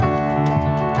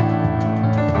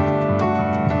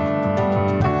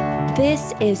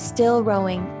This is Still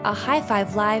Rowing, a High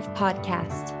Five Live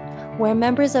podcast, where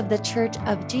members of the Church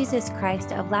of Jesus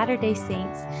Christ of Latter-day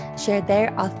Saints share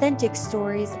their authentic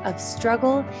stories of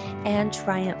struggle and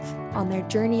triumph on their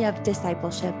journey of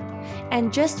discipleship,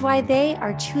 and just why they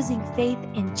are choosing faith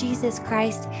in Jesus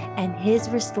Christ and His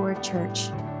restored church.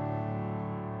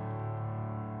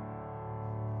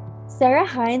 Sarah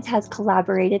Hines has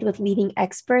collaborated with leading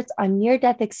experts on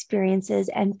near-death experiences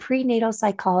and prenatal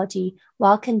psychology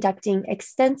while conducting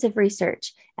extensive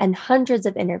research and hundreds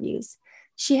of interviews.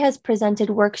 She has presented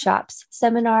workshops,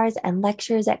 seminars, and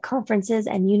lectures at conferences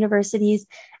and universities,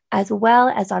 as well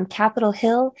as on Capitol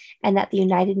Hill and at the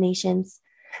United Nations.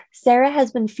 Sarah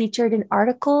has been featured in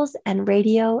articles and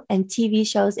radio and TV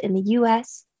shows in the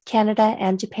US, Canada,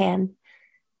 and Japan.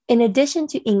 In addition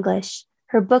to English,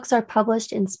 her books are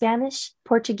published in Spanish,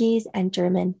 Portuguese, and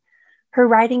German. Her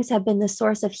writings have been the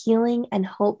source of healing and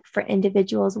hope for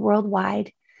individuals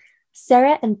worldwide.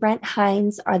 Sarah and Brent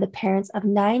Hines are the parents of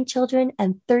 9 children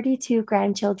and 32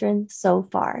 grandchildren so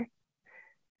far.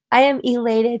 I am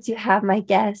elated to have my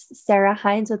guest, Sarah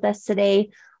Hines, with us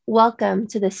today. Welcome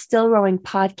to the Still Rowing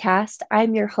podcast.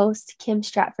 I'm your host, Kim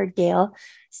Stratford Gale.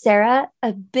 Sarah,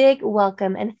 a big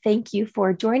welcome and thank you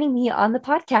for joining me on the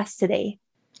podcast today.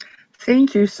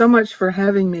 Thank you so much for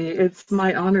having me. It's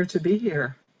my honor to be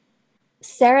here.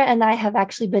 Sarah and I have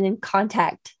actually been in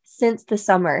contact since the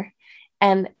summer,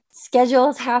 and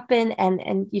schedules happen,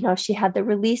 and she had the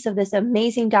release of this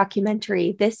amazing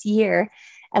documentary this year,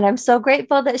 and I'm so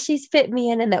grateful that she's fit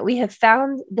me in and that we have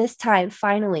found this time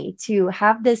finally to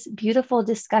have this beautiful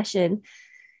discussion,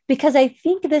 because I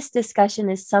think this discussion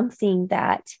is something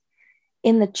that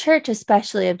in the church,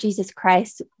 especially of Jesus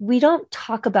Christ, we don't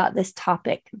talk about this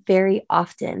topic very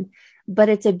often, but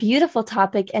it's a beautiful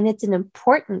topic and it's an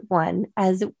important one,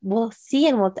 as we'll see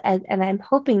and I'm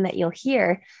hoping that you'll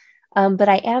hear. But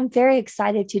I am very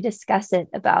excited to discuss it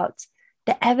about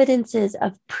the evidences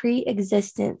of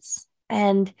pre-existence.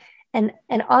 And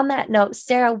on that note,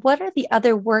 Sarah, what are the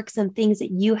other works and things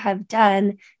that you have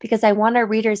done? Because I want our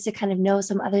readers to kind of know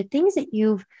some other things that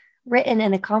you've written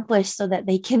and accomplished so that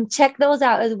they can check those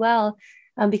out as well.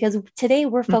 Because today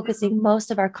we're focusing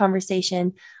most of our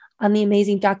conversation on the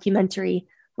amazing documentary,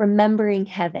 Remembering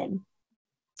Heaven.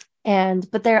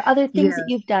 But there are other things that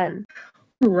you've done.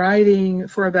 Writing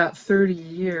for about 30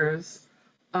 years,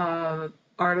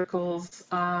 articles,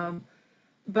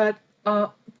 but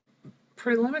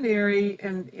preliminary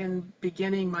in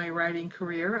beginning my writing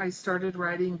career, I started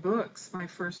writing books. My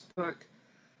first book,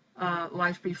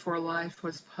 Life Before Life,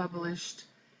 was published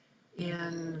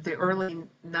in the early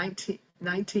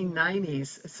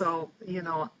 1990s. So,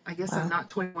 I guess wow. I'm not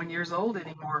 21 years old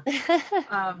anymore.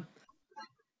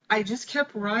 I just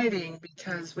kept writing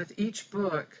because with each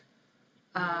book,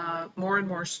 more and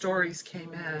more stories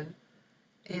came in.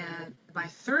 And my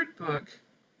third book,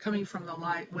 Coming from the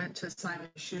Light, went to Simon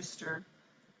 & Schuster,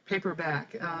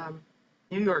 paperback,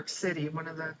 New York City, one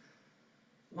of the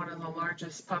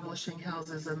largest publishing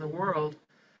houses in the world.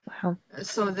 Wow.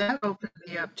 So that opened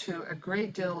me up to a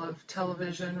great deal of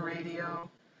television, radio.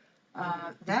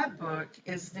 That book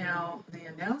is now The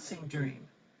Announcing Dream.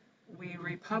 We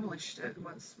republished it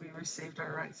once we received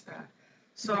our rights back.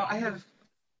 So I have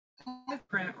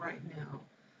print right now.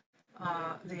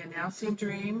 The Announcing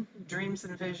Dream, Dreams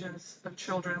and Visions of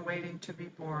Children Waiting to be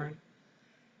Born.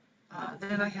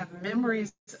 Then I have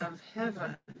Memories of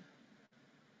Heaven,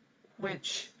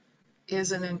 which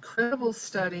is an incredible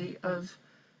study of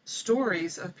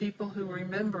stories of people who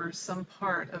remember some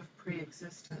part of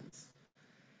pre-existence.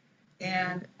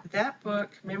 And that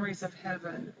book, Memories of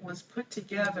Heaven, was put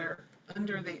together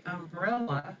under the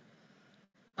umbrella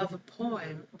of a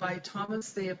poem by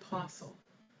Thomas the Apostle,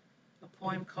 a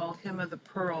poem called Hymn of the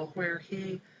Pearl, where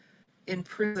in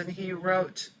prison, he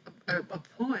wrote a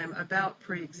poem about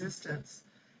pre-existence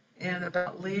and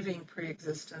about leaving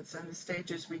pre-existence and the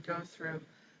stages we go through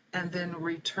and then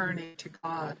returning to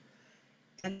God.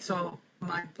 And so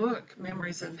my book,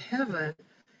 Memories of Heaven,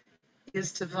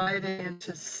 is divided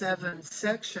into 7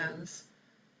 sections,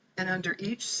 and under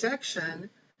each section,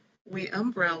 we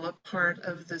umbrella part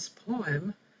of this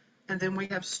poem, and then we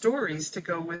have stories to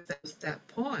go with that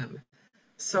poem.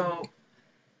 So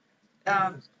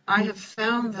I have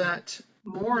found that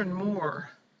more and more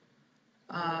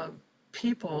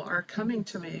people are coming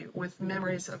to me with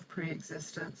memories of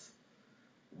pre-existence.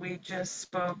 We just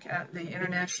spoke at the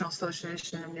International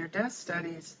Association of Near-Death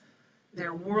Studies,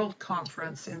 their World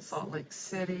Conference in Salt Lake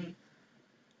City,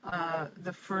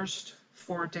 the first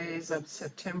 4 days of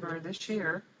September this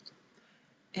year.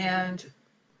 And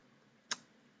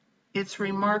it's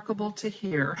remarkable to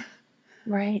hear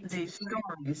Right. these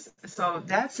stories. So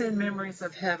that's in Memories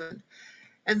of Heaven.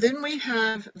 And then we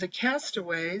have The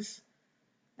Castaways,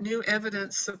 New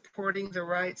Evidence Supporting the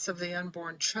Rights of the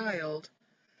Unborn Child.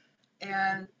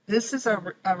 And this is a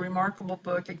remarkable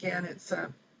book. Again,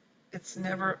 it's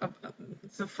never a,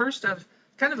 it's the first of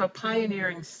kind of a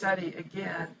pioneering study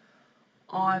again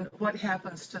on what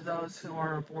happens to those who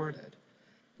are aborted.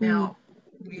 Mm. Now,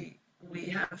 we we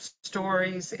have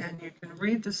stories, and you can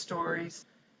read the stories,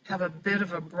 have a bit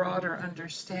of a broader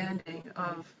understanding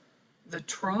of the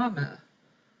trauma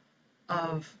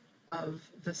of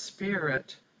the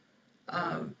spirit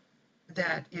um,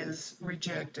 that is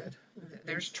rejected.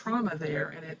 There's trauma there,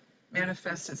 and it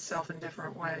manifests itself in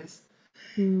different ways.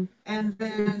 Mm. And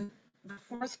then the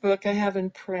fourth book I have in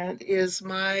print is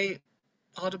my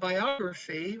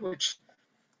autobiography, which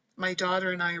my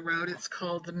daughter and I wrote. It's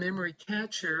called The Memory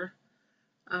Catcher,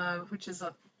 which is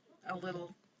a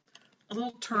little a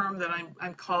little term that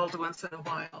I'm called once in a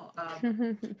while.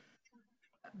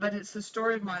 But it's the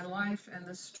story of my life and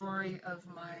the story of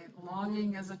my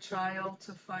longing as a child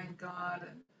to find God,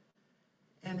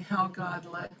 and how God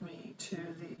led me to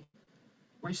the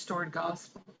restored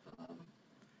gospel. Um,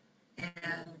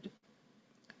 and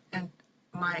and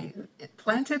my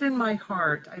planted in my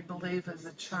heart, I believe, as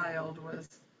a child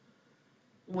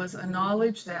was a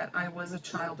knowledge that I was a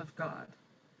child of God.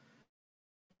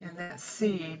 And that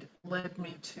seed led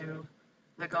me to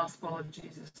the gospel of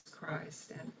Jesus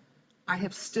Christ. And I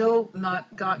have still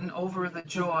not gotten over the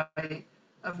joy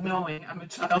of knowing I'm a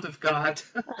child of God.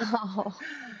 Oh.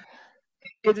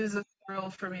 It is a thrill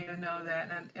for me to know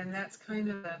that. And that's kind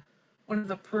of one of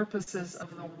the purposes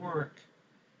of the work,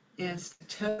 is to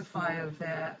testify of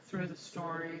that through the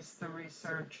stories, the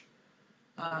research,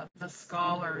 the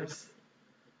scholars,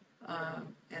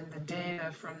 and the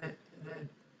data from the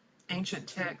ancient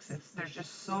texts. There's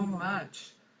just so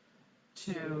much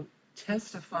to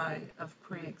testify of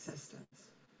pre-existence.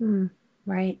 Mm.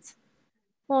 Right.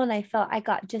 Well, and I felt I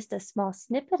got just a small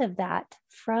snippet of that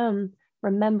from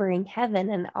Remembering Heaven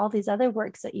and all these other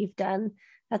works that you've done.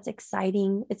 That's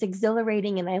exciting. It's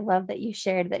exhilarating. And I love that you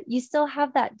shared that you still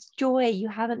have that joy. You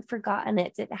haven't forgotten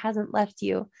it, it hasn't left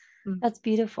you. Mm. That's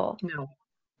beautiful. No,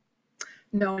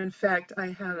 no. In fact, I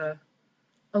had a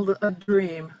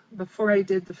dream before I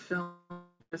did the film.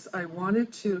 I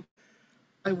wanted to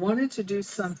I wanted to do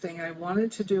something. I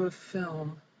wanted to do a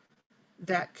film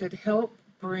that could help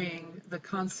bring the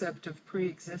concept of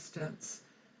pre-existence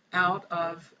out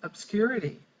of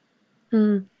obscurity.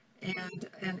 Mm.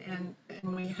 And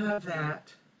we have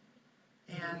that.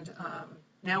 And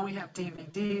now we have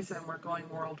DVDs, and we're going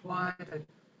worldwide, and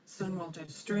soon we'll do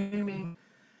streaming.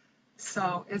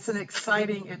 So it's an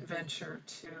exciting adventure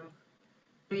to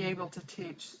be able to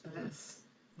teach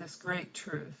this great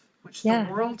truth, which the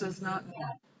Yeah. world does not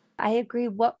know. I agree.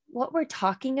 What we're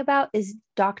talking about is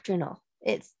doctrinal.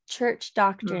 It's church Mm.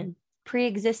 doctrine.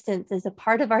 Pre-existence is a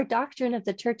part of our doctrine of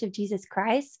the Church of Jesus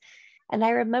Christ. And I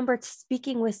remember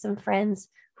speaking with some friends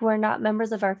who are not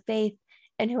members of our faith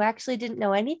and who actually didn't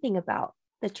know anything about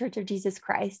the Church of Jesus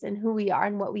Christ and who we are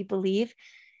and what we believe.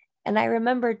 And I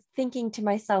remember thinking to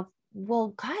myself, well,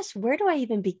 gosh, where do I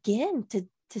even begin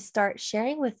to start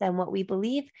sharing with them what we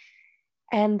believe?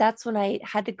 And that's when I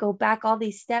had to go back all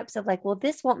these steps of like, well,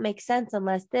 this won't make sense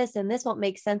unless this, and this won't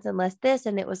make sense unless this.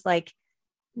 And it was like,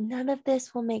 none of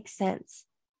this will make sense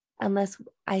unless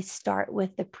I start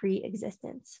with the pre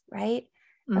existence, right?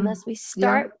 Mm. Unless we Yeah.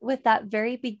 start with that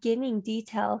very beginning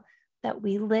detail that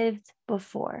we lived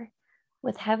before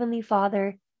with Heavenly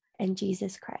Father and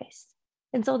Jesus Christ.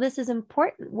 And so this is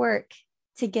important work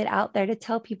to get out there to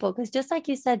tell people, because just like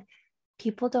you said,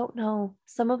 people don't know.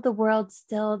 Some of the world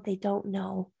still, they don't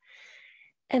know.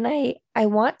 And I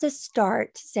want to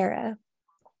start, Sarah,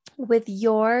 with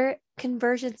your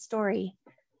conversion story,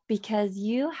 because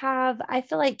you have, I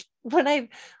feel like when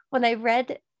I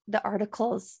read the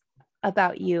articles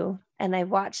about you and I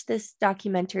watched this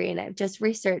documentary and I've just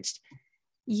researched,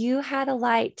 you had a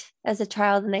light as a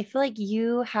child, and I feel like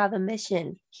you have a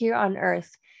mission here on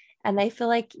earth. And I feel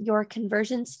like your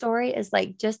conversion story is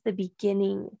like just the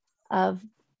beginning of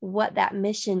what that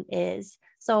mission is.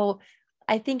 So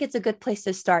I think it's a good place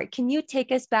to start. Can you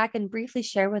take us back and briefly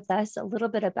share with us a little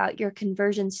bit about your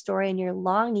conversion story and your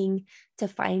longing to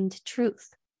find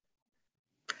truth?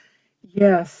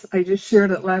 Yes, I just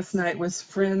shared it last night with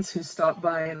friends who stopped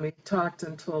by, and we talked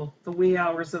until the wee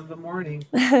hours of the morning.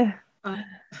 Uh,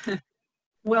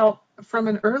 well, from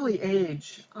an early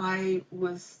age, I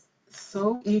was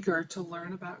so eager to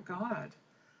learn about God.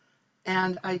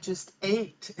 And I just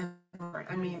ached, and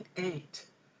I mean, ached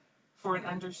for an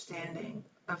understanding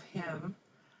of Him.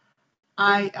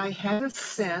 I had a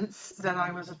sense that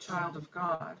I was a child of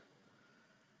God.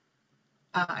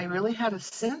 I really had a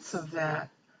sense of that,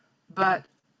 but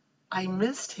I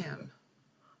missed him.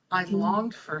 I Mm.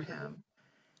 longed for him.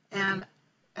 And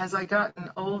as I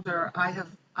gotten older, I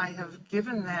have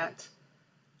given that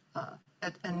uh,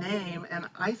 a name, and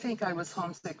I think I was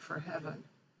homesick for heaven.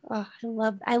 Oh,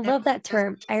 I And love that as,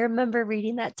 term. I remember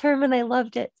reading that term and I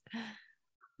loved it.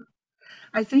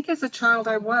 I think as a child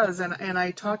I was, and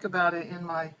I talk about it in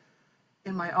my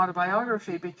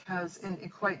autobiography because in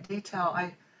quite detail,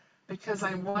 because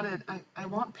I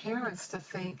want parents to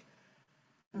think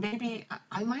maybe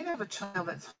I might have a child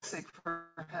that's sick for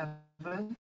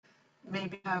heaven,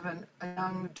 maybe have a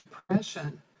young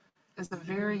depression as a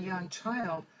very young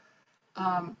child.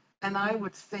 And I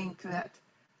would think that,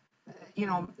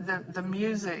 the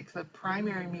music, the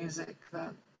primary music,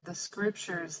 the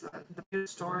scriptures, the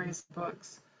stories,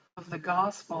 books of the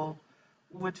gospel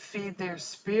would feed their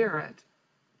spirit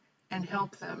and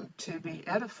help them to be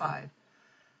edified.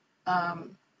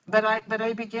 Um, but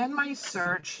I began my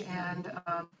search, and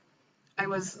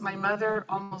my mother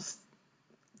almost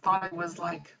thought I was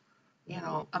like,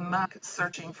 a monk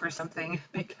searching for something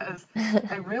because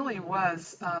I really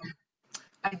was.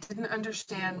 I didn't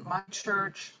understand my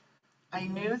church. I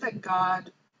knew that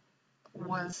God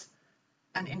was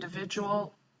an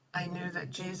individual. I knew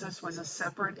that Jesus was a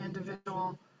separate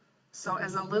individual. So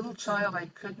as a little child, I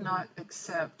could not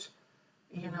accept,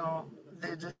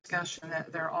 the discussion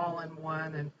that they're all in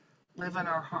one and live in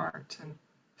our heart and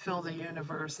fill the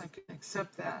universe. I couldn't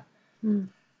accept that. Mm.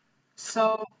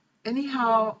 So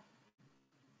anyhow,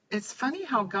 it's funny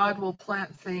how God will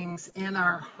plant things in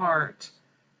our heart,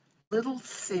 little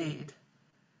seed.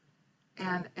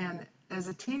 And as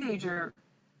a teenager,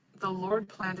 the Lord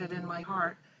planted in my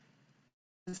heart,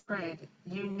 just prayed,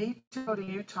 you need to go to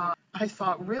Utah. I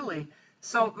thought, really?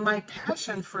 So my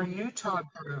passion for Utah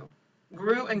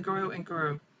grew and grew and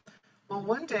grew. Well,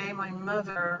 one day my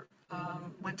mother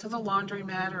went to the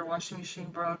laundromat, her washing machine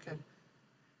broke,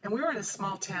 and we were in a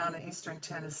small town in eastern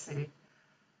Tennessee.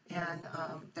 And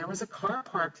there was a car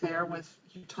parked there with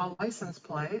Utah license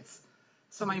plates.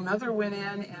 So my mother went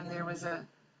in, and there was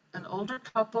an older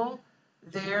couple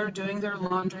there doing their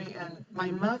laundry. And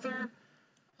my mother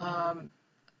um,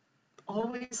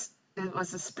 always it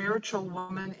was a spiritual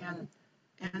woman,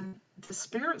 and the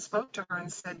Spirit spoke to her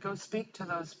and said, "Go speak to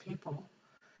those people."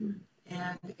 Mm.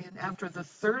 And after the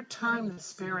third time the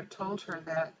Spirit told her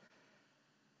that,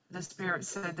 the Spirit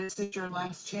said, "This is your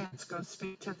last chance. Go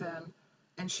speak to them."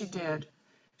 And she did.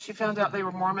 She found out they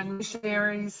were Mormon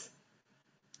missionaries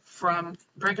from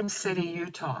Brigham City,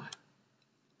 Utah.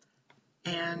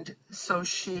 And so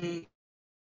she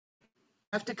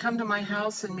have to come to my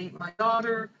house and meet my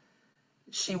daughter.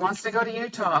 She wants to go to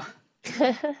Utah.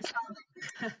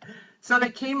 So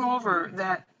they came over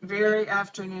that very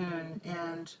afternoon,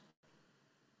 and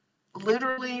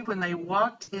literally when they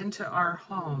walked into our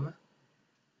home,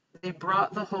 they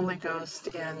brought the Holy Ghost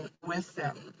in with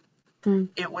them. Mm.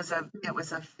 It was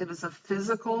a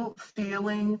physical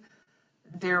feeling.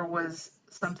 There was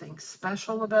something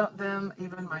special about them.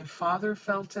 Even my father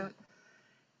felt it.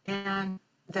 And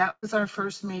that was our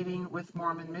first meeting with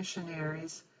Mormon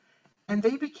missionaries. And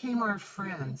they became our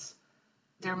friends.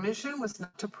 Their mission was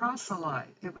not to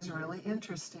proselyte. It was really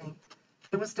interesting.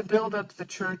 It was to build up the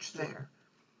church there.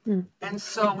 Mm. And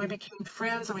so we became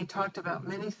friends, and we talked about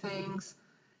many things.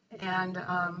 And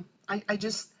I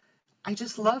just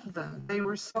loved them. They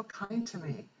were so kind to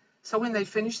me. So when they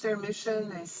finished their mission,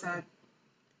 they said,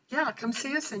 "Yeah, come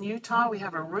see us in Utah. We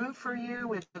have a room for you.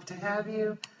 We'd love to have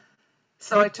you."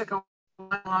 So I took a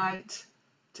flight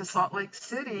to Salt Lake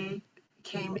City,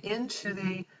 came into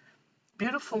the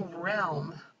beautiful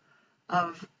realm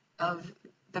of of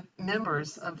the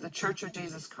members of the Church of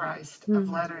Jesus Christ of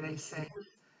Mm. Latter-day Saints,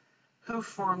 who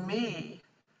for me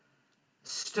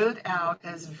stood out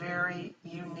as very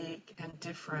unique and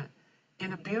different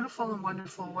in a beautiful and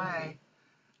wonderful way.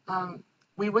 Um,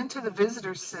 we went to the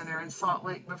visitor center in Salt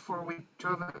Lake before we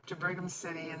drove up to Brigham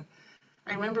City, and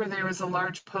I remember there was a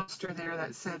large poster there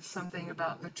that said something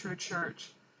about the true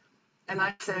church. And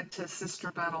I said to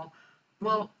Sister Bunnell,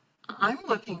 "Well, I'm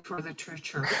looking for the true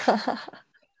church.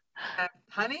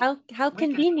 Honey, How we can,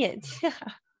 convenient.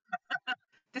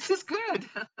 this is good."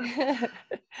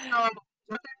 So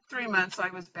within 3 months, I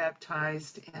was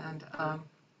baptized and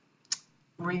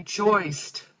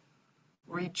rejoiced,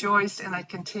 and I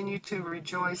continue to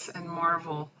rejoice and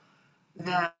marvel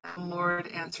that the Lord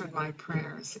answered my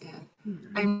prayers. And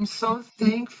Mhm. I'm so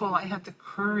thankful I had the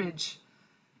courage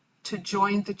to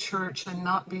join the church and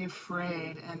not be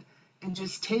afraid and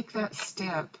just take that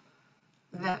step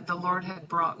that the Lord had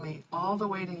brought me all the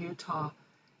way to Utah,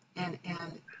 and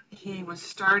He was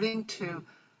starting to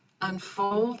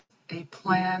unfold a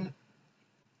plan,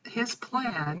 His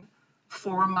plan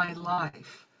for my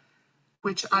life,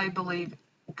 which I believe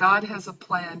God has a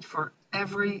plan for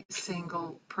every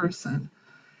single person.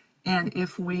 And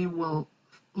if we will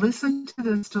listen to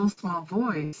the still small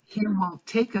voice, He will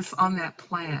take us on that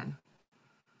plan.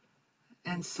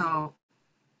 And so,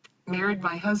 married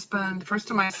my husband, first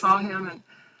time I saw him, and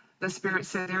the Spirit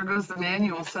said, "There goes the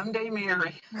manual, someday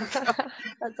marry." So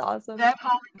That's awesome. that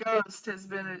Holy Ghost has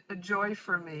been a joy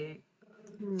for me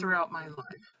Mm. throughout my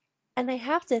life. And I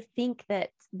have to think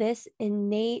that this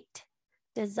innate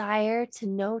desire to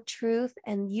know truth,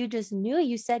 and you just knew,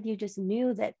 you said you just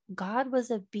knew that God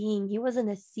was a being, he wasn't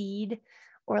a seed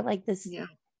or like Yeah.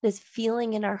 this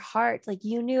feeling in our heart, like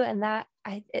you knew. And that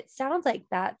it sounds like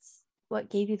that's what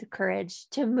gave you the courage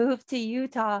to move to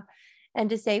Utah and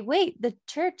to say, wait, the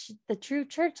church, the true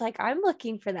church, like I'm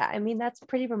looking for that. I mean, that's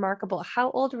pretty remarkable.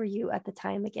 How old were you at the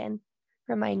time again?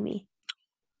 Remind me.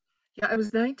 Yeah, I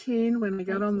was 19 when I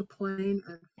got on the 19. plane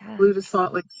and Yeah. flew to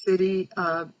Salt Lake City,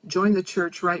 joined the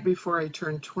church right before I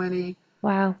turned 20.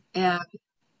 Wow. And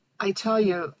I tell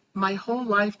you, my whole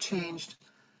life changed.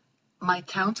 My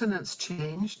countenance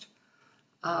changed.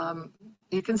 Um,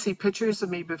 you can see pictures of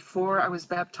me before I was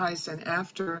baptized and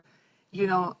after. You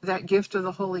know, that gift of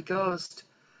the Holy Ghost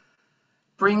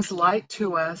brings light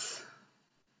to us.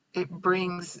 It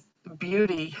brings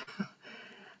beauty.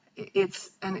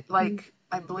 Mm. Like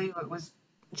I believe it was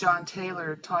John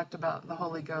Taylor talked about the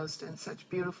Holy Ghost in such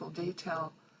beautiful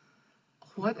detail.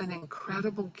 What an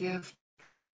incredible gift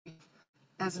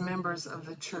as members of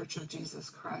the Church of Jesus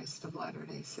Christ of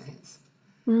Latter-day Saints.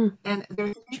 Mm, And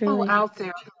there's people truly. out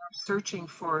there who are searching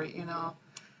for it, you know.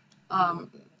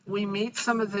 Um, we meet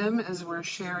some of them as we're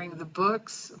sharing the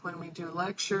books, when we do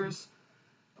lectures.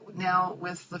 Now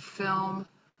with the film,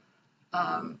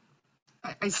 um,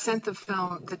 I sent the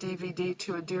film, the DVD,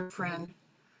 to a dear friend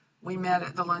we met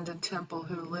at the London Temple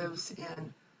who lives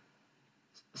in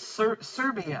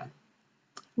Serbia.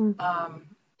 Mm. Um,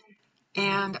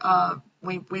 and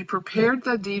we prepared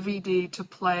the DVD to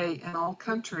play in all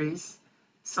countries.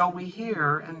 So we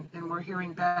hear, and we're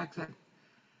hearing back that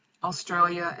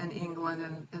Australia and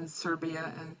England and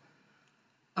Serbia and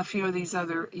a few of these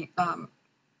other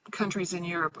countries in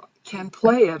Europe can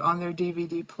play it on their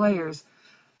DVD players.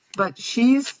 But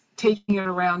she's taking it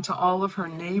around to all of her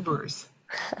neighbors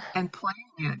and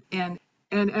playing it.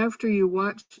 And after you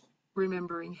watch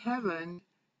Remembering Heaven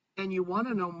and you want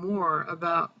to know more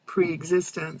about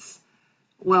pre-existence,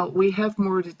 well, we have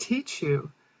more to teach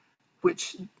you,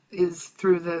 which is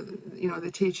through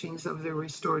the teachings of the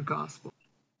restored gospel.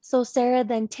 So, Sarah,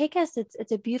 then take us,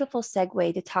 it's a beautiful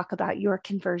segue to talk about your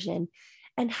conversion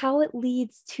and how it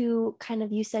leads to kind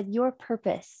of, you said your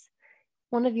purpose.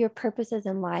 One of your purposes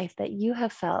in life that you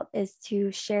have felt is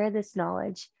to share this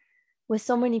knowledge with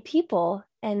so many people.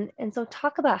 And so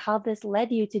talk about how this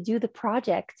led you to do the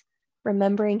project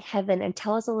Remembering Heaven, and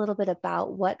tell us a little bit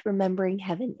about what Remembering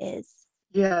Heaven is.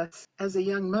 Yes, as a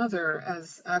young mother,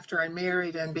 as after I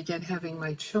married and began having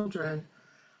my children,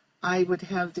 I would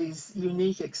have these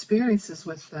unique experiences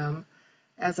with them,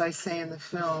 as I say in the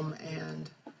film, and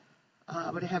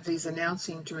I would have these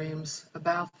announcing dreams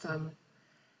about them,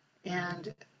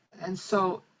 and and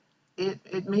so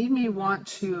it made me want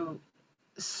to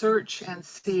search and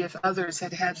see if others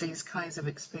had had these kinds of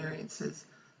experiences,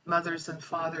 mothers and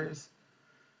fathers,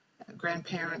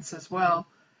 grandparents as well.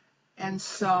 And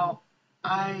so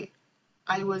I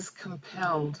I was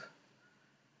compelled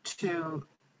to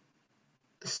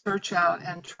search out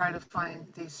and try to find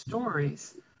these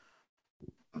stories.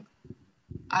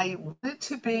 I wanted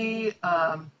to be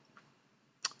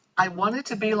I wanted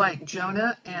to be like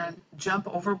Jonah and jump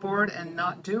overboard and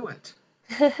not do it.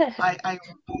 I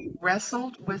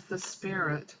wrestled with the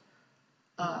Spirit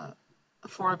uh,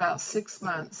 for about 6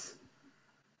 months,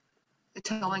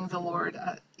 telling the Lord,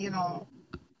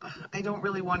 I don't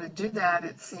really want to do that.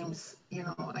 It seems,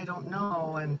 I don't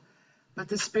know. But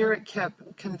the Spirit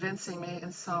kept convincing me,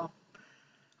 and so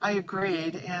I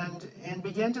agreed and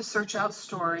began to search out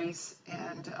stories,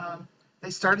 and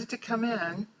they started to come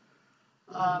in.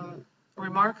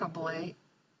 Remarkably,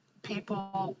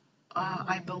 people,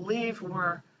 I believe,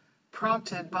 were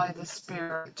prompted by the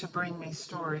Spirit to bring me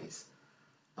stories.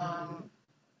 Um,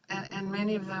 and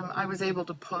many of them, I was able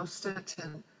to post it,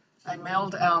 and I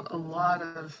mailed out a lot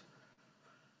of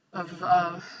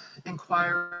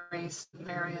inquiries,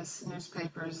 various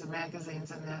newspapers and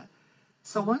magazines and that.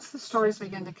 So once the stories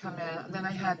began to come in, then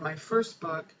I had my first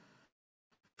book.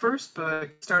 First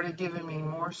book started giving me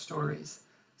more stories.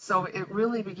 So it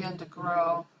really began to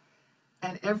grow.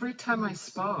 And every time I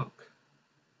spoke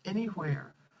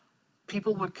anywhere,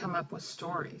 people would come up with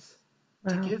stories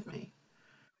to Wow. give me.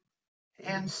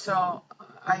 And so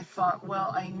I thought,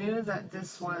 well, I knew that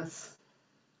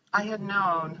I had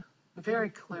known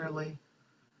very clearly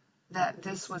that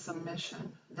this was a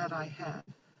mission that I had.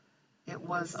 It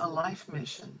was a life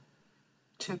mission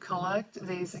to collect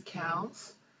these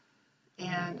accounts,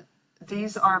 and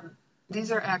these are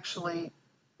these are actually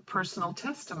personal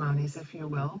testimonies, if you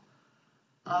will,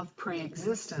 of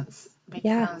pre-existence,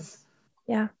 Yeah. because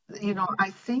Yeah.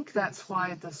 I think that's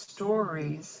why the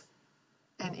stories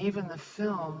and even the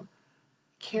film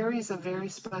carries a very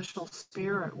special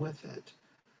spirit with it,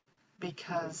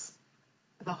 because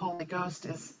the Holy Ghost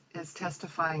is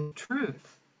testifying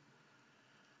truth.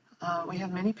 We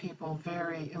have many people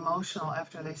very emotional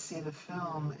after they see the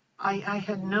film. I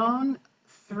had known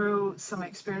through some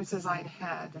experiences I'd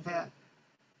had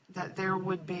that there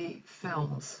would be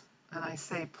films, and I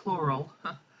say plural.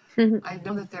 I'd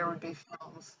known that there would be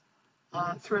films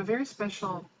through a very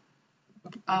special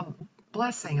um,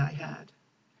 blessing I had.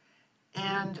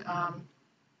 And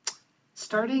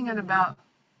starting at about,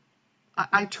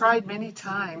 I tried many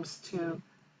times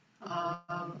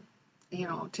um,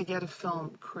 to get a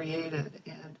film created,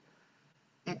 and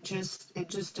it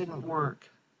just didn't work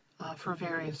for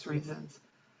various reasons.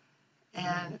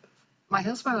 And my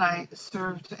husband and I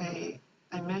served a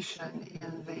mission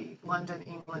in the London,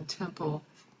 England temple.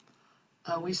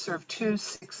 We served 2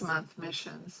 6-month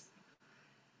missions.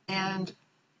 And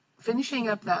finishing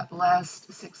up that last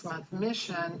 6-month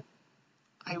mission,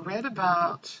 I read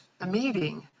about a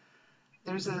meeting.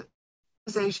 There's a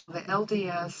organization, the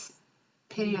LDS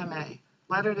PMA,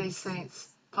 Latter-day Saints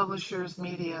Publishers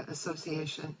Media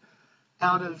Association,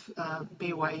 out of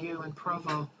BYU in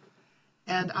Provo.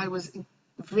 And I was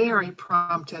very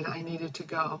prompted I needed to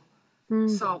go. Mm.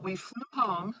 So we flew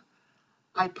home.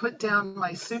 I put down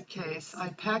my suitcase. I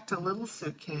packed a little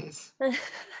suitcase, and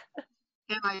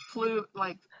I flew,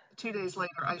 like 2 days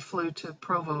later, I flew to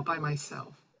Provo by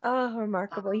myself. Oh,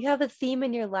 remarkable. You have a theme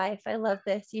in your life. I love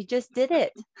this. You just did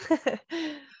it.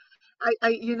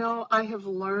 I have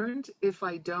learned if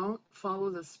I don't follow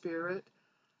the Spirit,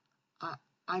 I,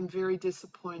 I'm very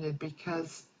disappointed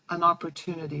because an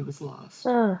opportunity was lost.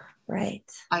 Oh, right.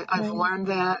 I've Right. learned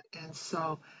that, and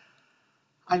so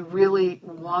I really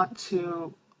want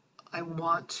to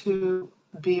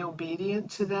be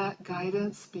obedient to that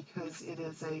guidance, because it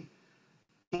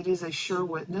is a sure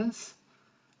witness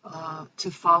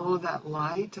to follow that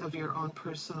light of your own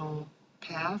personal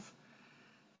path.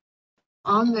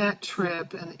 On that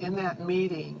trip and in that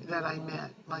meeting that I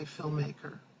met my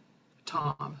filmmaker,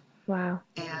 Tom, Wow.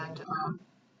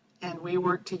 and we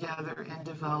worked together and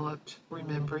developed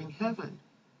Remembering Heaven.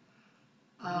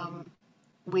 Um,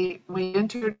 we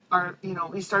entered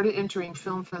we started entering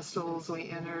film festivals. We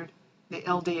entered the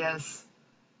LDS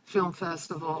Film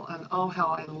Festival, and oh, how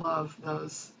I love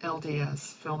those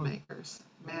LDS filmmakers.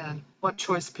 Man, what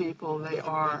choice people they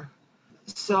are.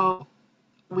 So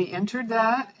we entered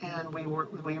that, and we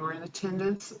were in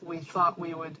attendance. We thought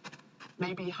we would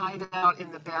maybe hide out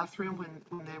in the bathroom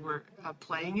when they were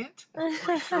playing it. We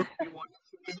weren't sure we wanted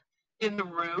to be in the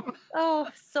room, Oh,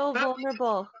 so but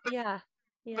vulnerable. Yeah.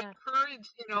 but Yeah. courage.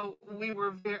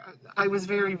 I was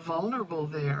very vulnerable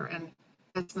there, and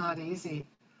it's not easy.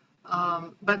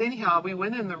 But anyhow, we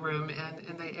went in the room,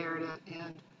 and they aired it,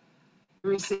 and we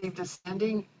received a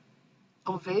standing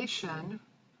ovation,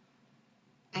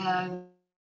 and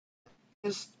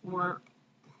just were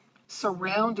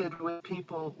surrounded with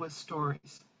people with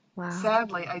stories. Wow.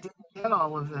 Sadly, I didn't get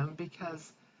all of them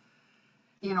because,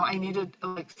 I needed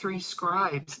like 3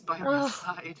 scribes by my Oh,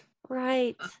 side.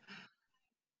 right.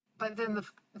 But then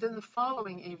the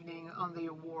following evening on the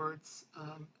awards,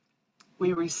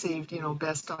 we received,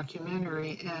 Best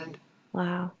Documentary, and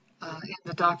Wow. in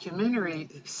the documentary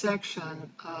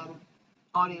section,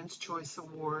 Audience Choice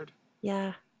Award,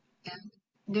 Yeah. and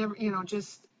never,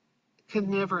 just could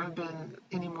never have been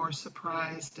any more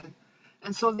surprised,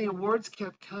 and so the awards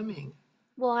kept coming.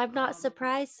 Well, I'm not Um,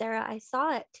 surprised, Sarah. I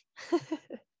saw it.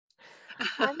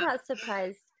 I'm not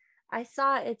surprised. I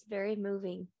saw it. It's very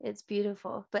moving. It's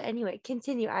beautiful. But anyway,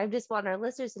 continue. I just want our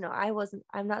listeners to know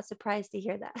I'm not surprised to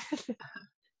hear that.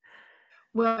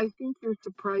 well, I think you're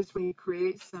surprised when you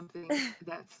create something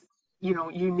that's,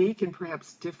 unique and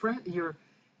perhaps different.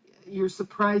 You're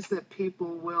surprised that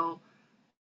people will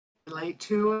relate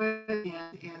to it,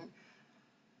 and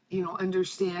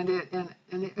understand it, and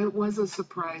it was a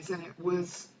surprise, and it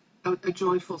was a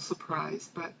joyful surprise.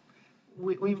 But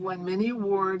we've won many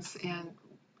awards, and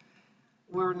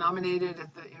were nominated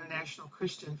at the International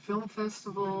Christian Film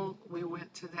Festival. We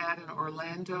went to that in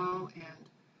Orlando,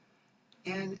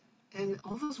 and and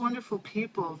all those wonderful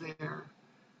people there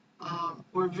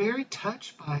were very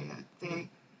touched by it.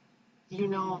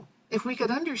 If we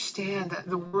could understand that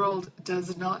the world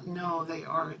does not know they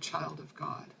are a child of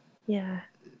God, Yeah.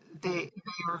 they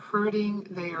are hurting,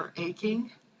 they are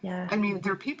aching. Yeah. I mean,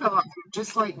 there are people out there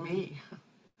just like me,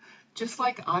 just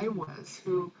like I was,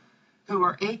 who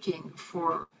are aching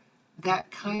for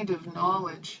that kind of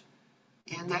knowledge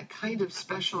and that kind of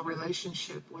special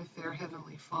relationship with their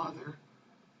Heavenly Father.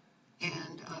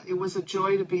 And it was a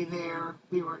joy to be there.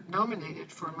 We were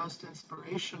nominated for Most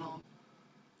Inspirational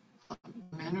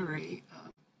Documentary.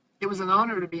 It was an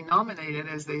honor to be nominated,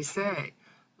 as they say.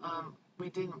 We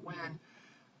didn't win.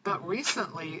 But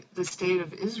recently, the state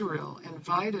of Israel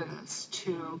invited us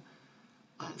to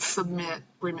submit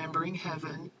Remembering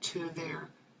Heaven to their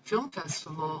film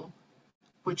festival,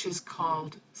 which is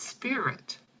called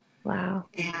Spirit. Wow.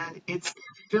 And it's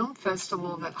a film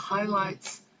festival that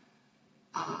highlights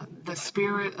the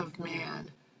spirit of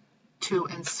man to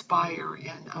inspire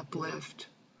and uplift.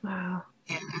 Wow.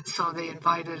 And so they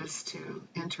invited us to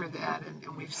enter that,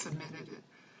 and we've submitted it.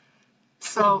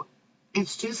 So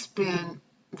it's just been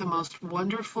the most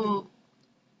wonderful,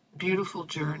 beautiful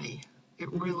journey.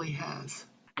 It really has.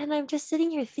 And I'm just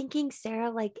sitting here thinking,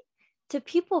 Sarah, like to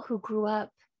people who grew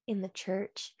up in the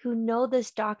church, who know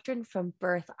this doctrine from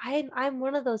birth, I'm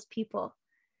one of those people.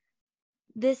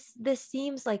 This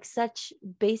seems like such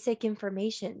basic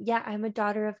information. Yeah, I'm a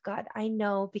daughter of God. I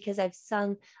know because I've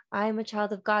sung I'm a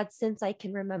child of God since I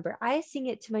can remember. I sing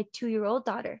it to my 2-year-old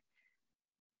daughter.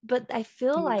 But I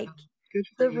feel Yeah, like good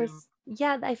for you.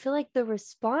 I feel like the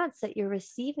response that you're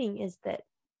receiving is that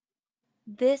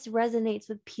this resonates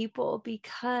with people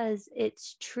because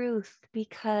it's truth,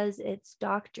 because it's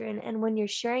doctrine. And when you're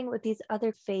sharing with these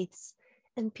other faiths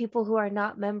and people who are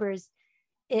not members,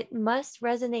 it must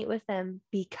resonate with them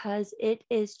because it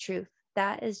is truth.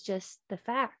 That is just the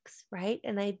facts, right?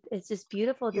 And it's just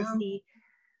beautiful to Yeah, see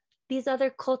these other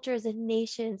cultures and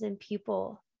nations and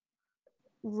people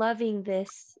loving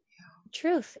this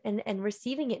truth and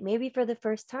receiving it maybe for the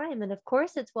first time. And of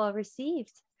course, it's well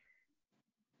received.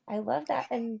 I love that.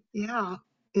 And yeah.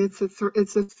 It's a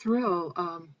thrill.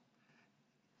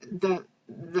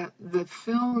 The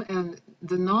film and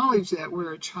the knowledge that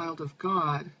we're a child of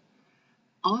God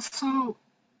also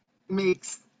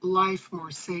makes life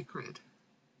more sacred.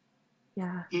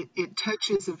 yeah, It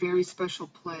touches a very special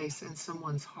place in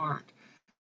someone's heart.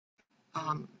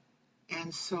 Um,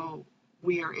 and so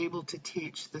we are able to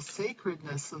teach the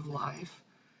sacredness of life,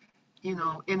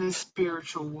 in a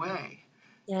spiritual way,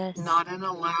 yes, not in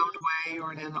a loud way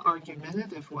or in an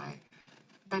argumentative way,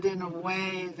 but in a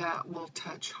way that will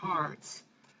touch hearts.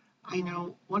 I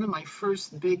know one of my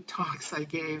first big talks I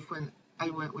gave when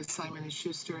I went with Simon and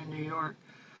Schuster in New York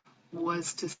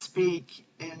was to speak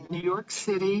in New York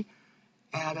City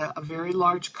at a very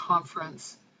large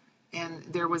conference, and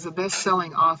there was a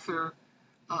best-selling author.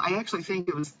 I actually think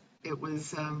it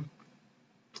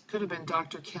could have been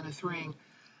Dr. Kenneth Ring,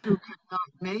 who could not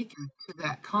make it to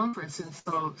that conference, and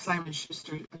so Simon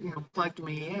Schuster, plugged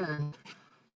me in,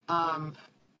 um,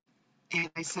 and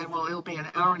I said, well, it'll be an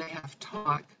hour and a half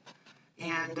talk,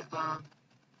 and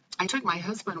I took my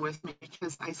husband with me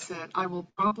because I said I will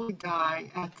probably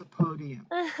die at the podium.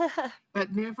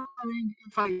 But never mind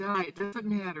if I die, it doesn't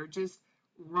matter. Just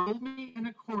roll me in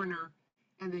a corner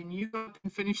and then you go up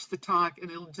and finish the talk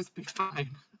and it'll just be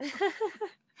fine.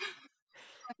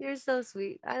 you're so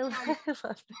sweet. I love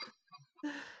that.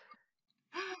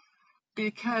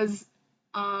 Because,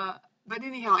 but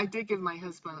anyhow, I did give my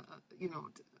husband,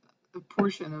 a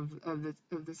portion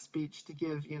of the speech to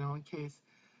give, in case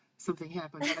something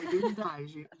happened. But I didn't die,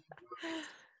 as you.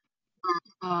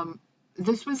 Um,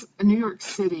 this was New York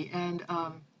City, and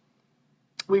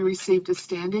we received a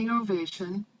standing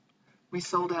ovation. We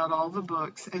sold out all the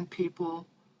books, and people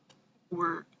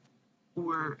were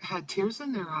had tears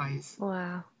in their eyes.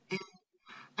 Wow. And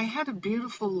I had a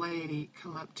beautiful lady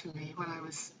come up to me when I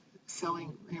was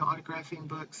selling, autographing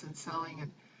books and selling,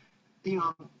 and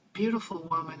a beautiful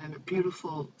woman in a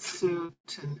beautiful suit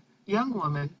and young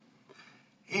woman,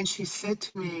 and she said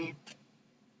to me,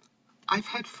 "I've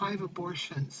had 5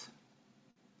 abortions.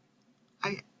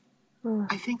 I Oh,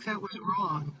 I think that was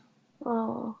wrong."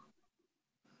 oh,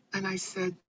 And I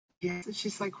said, "Yes." And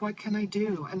she's like, "What can I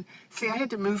do?" And see, I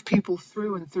had to move people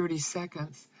through in 30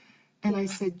 seconds. And I yeah,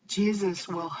 said, "Jesus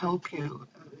will help you.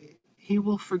 He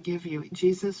will forgive you.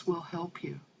 Jesus will help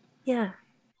you." yeah,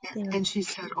 yeah. And she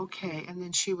said, "Okay." And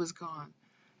then she was gone.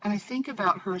 And I think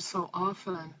about her so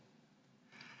often.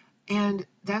 And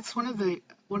that's one of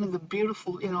the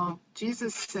beautiful,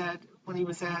 Jesus said when he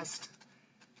was asked,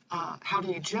 how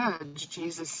do you judge?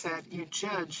 Jesus said, you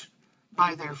judge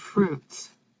by their fruits.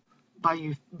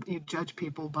 You judge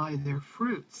people by their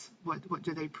fruits. What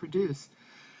do they produce?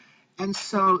 And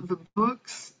so the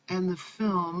books and the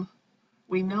film,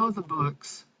 we know the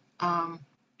books,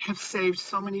 have saved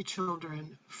so many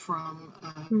children from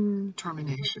Mm.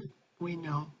 termination. We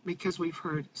know because we've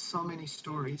heard so many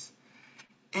stories.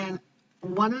 And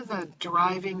one of the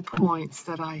driving points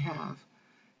that I have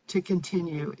to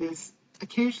continue is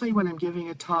occasionally when I'm giving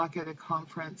a talk at a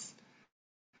conference,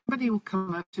 somebody will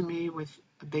come up to me with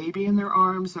a baby in their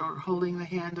arms or holding the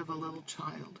hand of a little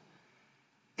child.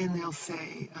 And they'll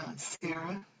say,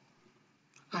 Sarah,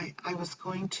 I was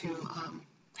going to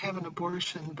have an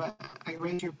abortion, but I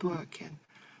read your book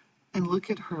and look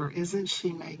at her. Isn't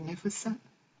she magnificent?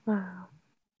 Wow.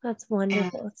 That's And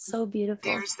wonderful. It's so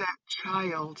beautiful. there's that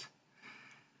child,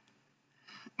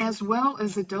 as well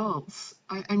as adults.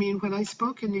 I mean, when I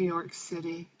spoke in New York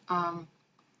City,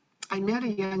 I met a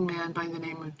young man by the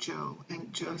name of Joe,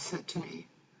 and Joe said to me,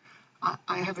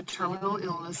 I have a terminal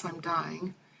illness, I'm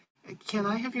dying. Can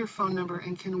I have your phone number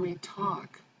and can we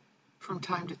talk from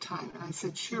time to time? And I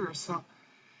said, sure. So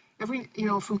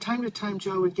from time to time,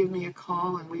 Joe would give me a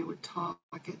call and we would talk.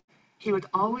 And he would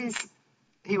always,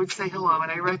 he would say hello,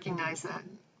 and I recognize that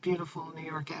beautiful New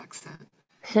York accent.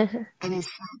 And he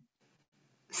said,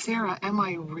 Sarah, am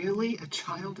I really a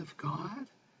child of God?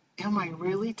 Am I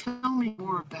really? Tell me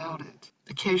more about it.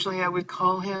 Occasionally I would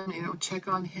call him, check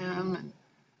on him,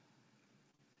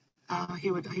 and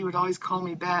he would always call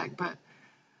me back. But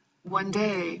one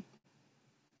day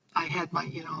I had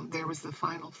there was the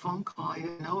final phone call. I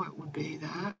didn't know it would be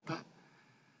that, but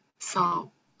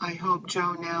so I hope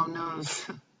Joe now knows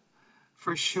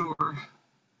for sure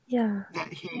Yeah.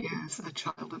 that he is a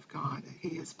child of God.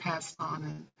 He has passed on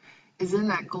and is in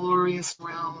that glorious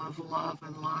realm of love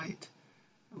and light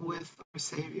with our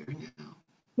Savior now.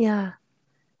 Yeah.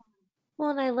 Well,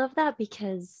 and I love that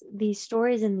because these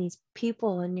stories and these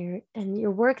people and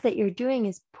your work that you're doing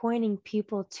is pointing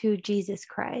people to Jesus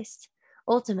Christ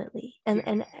ultimately and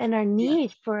Yes, and our yes,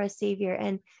 need for a savior.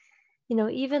 And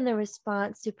even the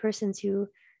response to persons who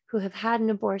have had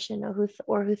an abortion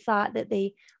or who thought that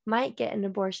they might get an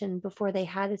abortion before they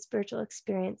had a spiritual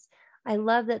experience. I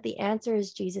love that the answer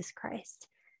is Jesus Christ.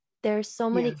 There's so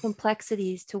many yes,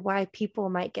 complexities to why people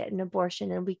might get an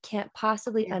abortion, and we can't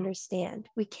possibly yeah, understand.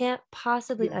 We can't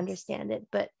possibly yes, understand it,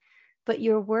 but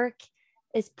your work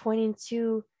is pointing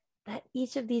to that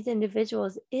each of these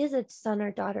individuals is a son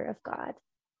or daughter of God,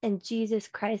 and Jesus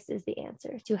Christ is the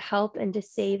answer to help and to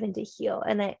save and to heal.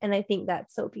 And I think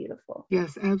that's so beautiful.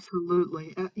 yes,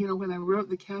 absolutely. When I wrote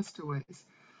The Castaways,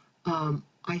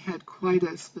 I had quite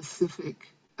a specific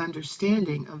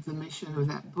understanding of the mission of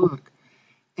that book.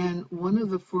 And one of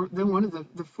the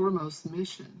foremost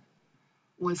mission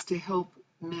was to help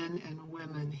men and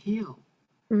women heal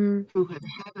Mm. who had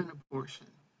had an abortion,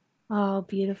 Oh,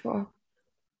 beautiful.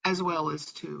 as well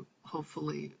as to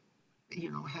hopefully,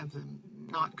 have them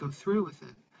not go through with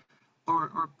it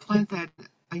or plant that in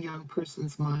a young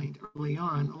person's mind early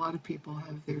on. A lot of people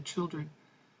have their children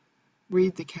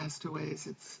read The Castaways.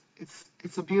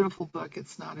 It's a beautiful book.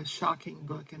 It's not a shocking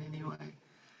book in any way,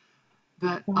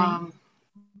 but Right.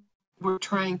 we're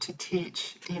trying to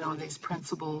teach, these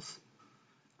principles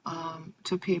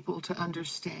to people to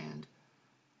understand,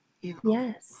 you know,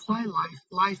 Yes. why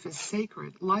life is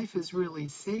sacred. Life is really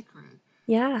sacred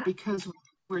Yeah. because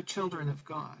we're children of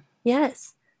God.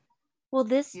 Yes. Well,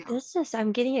 this Yeah. this just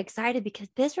I'm getting excited because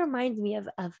this reminds me of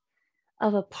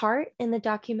a part in the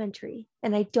documentary,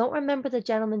 and I don't remember the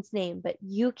gentleman's name, but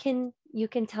you can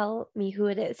tell me who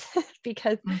it is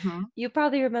because Hmm. you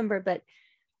probably remember. But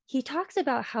he talks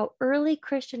about how early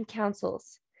Christian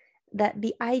councils, that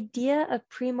the idea of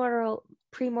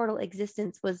premortal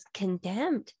existence was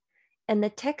condemned, and the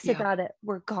texts Yeah. about it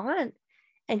were gone.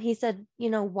 And he said,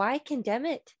 why condemn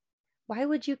it? Why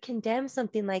would you condemn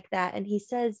something like that? And he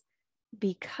says,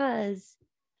 because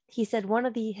he said one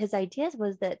of his ideas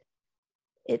was that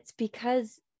it's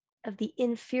because of the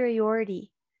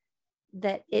inferiority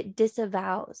that it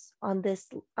disavows on this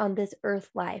earth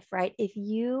life, right? If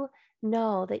you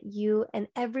know that you and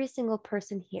every single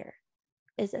person here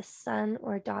is a son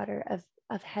or daughter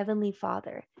of Heavenly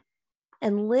Father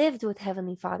and lived with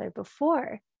Heavenly Father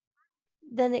before,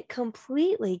 then it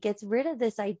completely gets rid of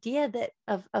this idea that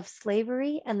of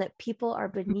slavery and that people are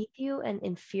beneath you and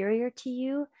inferior to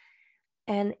you.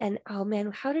 And oh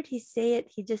man, how did he say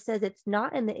it? He just says it's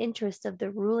not in the interest of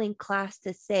the ruling class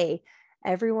to say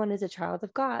everyone is a child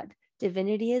of God,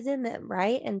 divinity is in them,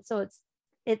 right? And so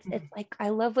It's like, I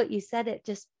love what you said. It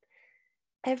just,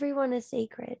 everyone is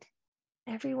sacred.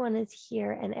 Everyone is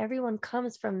here and everyone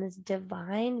comes from this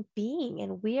divine being,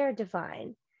 and we are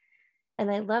divine. And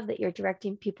I love that you're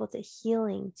directing people to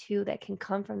healing too, that can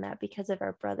come from that because of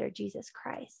our brother Jesus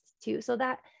Christ too. So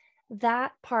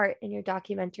that part in your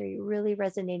documentary really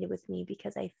resonated with me,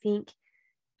 because I think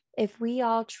if we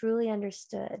all truly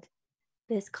understood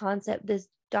this concept, this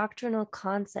doctrinal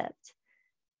concept,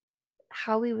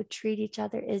 how we would treat each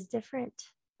other is different,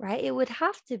 right? It would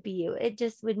have to be. It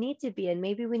just would need to be. And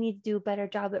maybe we need to do a better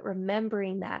job at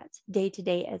remembering that day to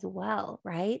day as well,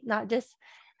 right?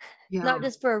 Yeah, Not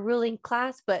just for a ruling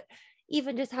class, but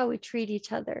even just how we treat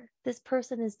each other. This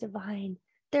person is divine.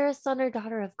 They're a son or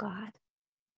daughter of God.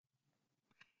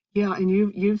 yeah, and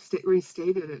you've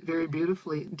restated it very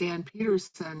beautifully. Dan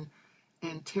Peterson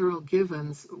and Terrell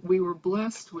Givens, we were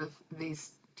blessed with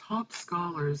these top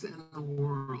scholars in the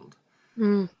world,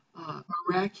 Mm,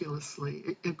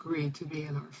 miraculously agreed to be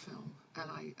in our film, and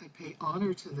I pay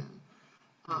honor to them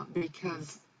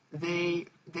because they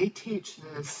teach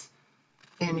this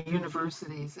in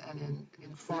universities and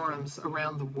in forums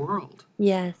around the world.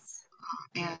 yes.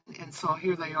 And so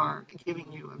here they are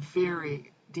giving you a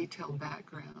very detailed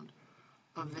background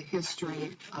of the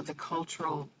history, of the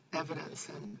cultural evidence,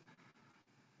 and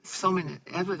so many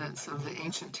evidence of the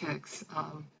ancient texts,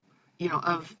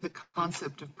 of the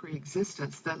concept of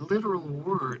preexistence, that literal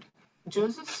word.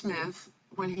 Joseph Smith,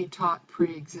 when he taught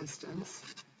preexistence,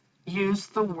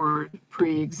 used the word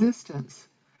preexistence.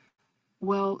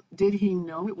 Well, did he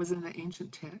know it was in the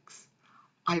ancient texts?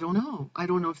 I don't know. I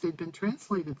don't know if they'd been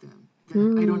translated then.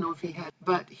 I don't Mm, know if he had,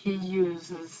 but he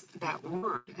uses that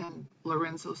word, and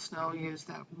Lorenzo Snow used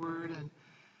that word, and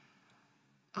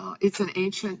it's an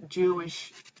ancient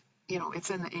Jewish, it's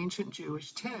in the ancient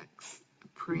Jewish text,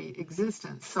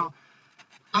 pre-existence. So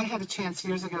I had a chance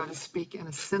years ago to speak in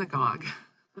a synagogue.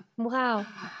 wow.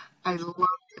 I love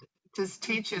to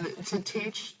teach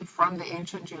from the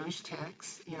ancient Jewish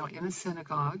text, in a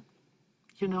synagogue.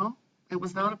 You know, it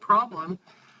was not a problem.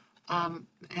 And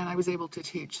I was able to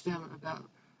teach them about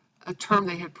a term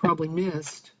they had probably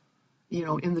missed,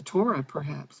 in the Torah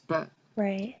perhaps. But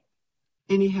Right.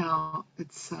 anyhow,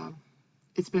 it's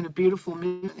been a beautiful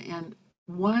mission, and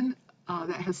one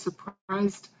that has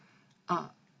surprised uh,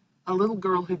 a little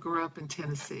girl who grew up in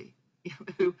Tennessee,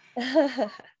 who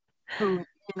who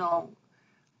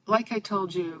like I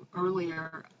told you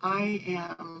earlier, I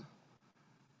am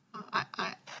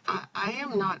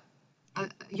not,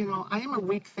 I am a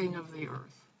weak thing of the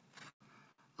earth,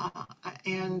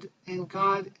 and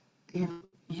God,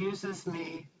 uses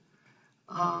me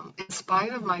in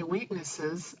spite of my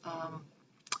weaknesses,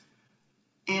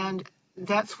 and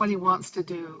that's what He wants to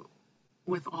do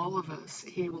with all of us.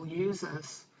 He will use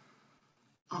us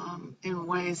in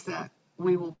ways that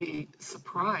we will be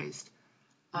surprised,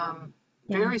 um,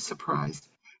 Yeah. very surprised.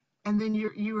 And then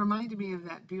you reminded me of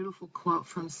that beautiful quote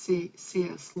from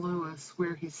C.S. Lewis,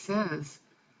 where he says,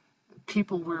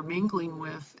 people we're mingling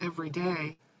with every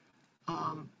day,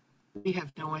 um, we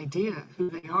have no idea who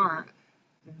they are.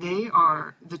 They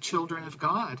are the children of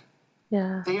God.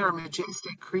 Yeah. They are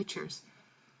majestic creatures.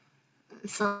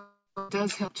 So it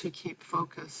does help to keep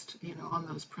focused, on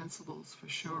those principles for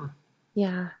sure.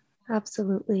 Yeah.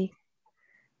 Absolutely.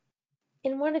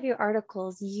 In one of your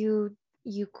articles, you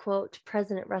quote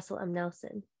President Russell M.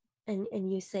 Nelson,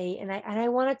 and you say, and I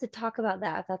wanted to talk about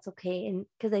that if that's okay, and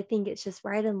because I think it's just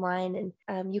right in line.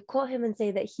 And you quote him and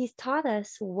say that he's taught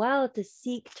us well to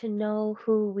seek to know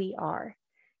who we are.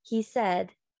 He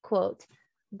said, quote,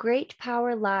 "Great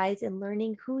power lies in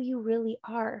learning who you really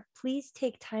are. Please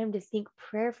take time to think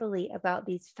prayerfully about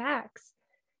these facts.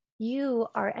 You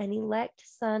are an elect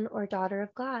son or daughter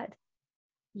of God.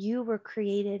 You were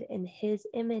created in His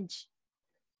image.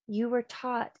 You were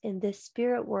taught in this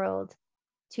spirit world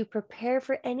to prepare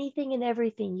for anything and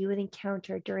everything you would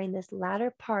encounter during this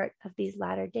latter part of these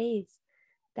latter days.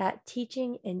 That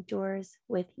teaching endures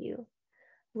with you.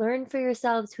 Learn for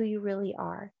yourselves who you really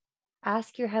are.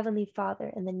 Ask your Heavenly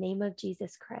Father in the name of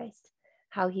Jesus Christ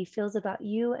how He feels about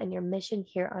you and your mission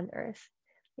here on earth.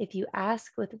 If you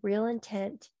ask with real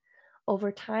intent,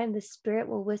 over time, the Spirit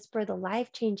will whisper the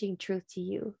life changing truth to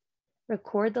you.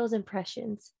 Record those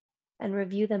impressions and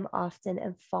review them often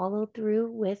and follow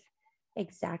through with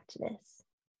exactness."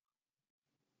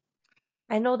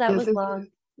 I know that Yes, was long.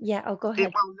 Yeah. Oh, go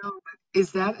ahead. well, no,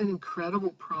 is that an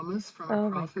incredible promise from a Oh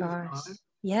my prophet of God? gosh.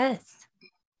 Yes.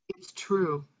 It's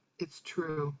true. It's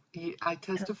true. I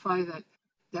testify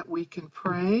that we can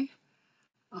pray,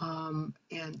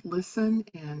 and listen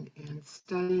and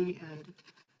study and,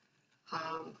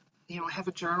 have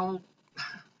a journal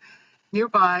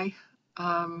nearby,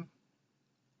 Um,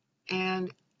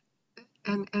 and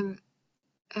and and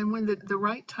and when the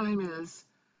right time is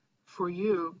for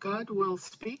you, God will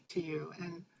speak to you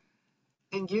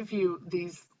and give you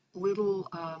these little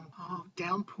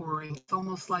downpouring. It's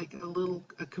almost like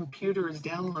a computer is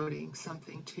downloading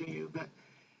something to you, but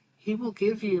He will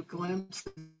give you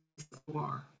glimpses of who you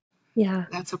are. Yeah.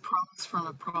 That's a promise from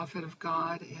a prophet of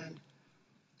God,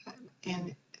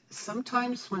 and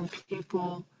sometimes when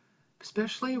people,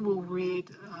 especially, will read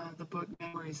the book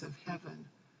Memories of Heaven,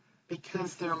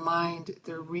 because they're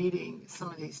reading some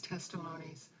of these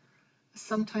testimonies.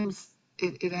 Sometimes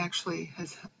it actually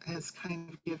has kind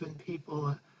of given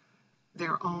people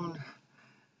their own,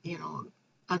 you know,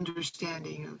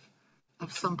 understanding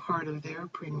of some part of their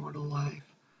premortal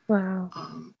life. Wow.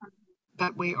 Um,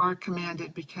 but we are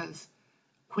commanded because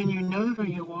when you know who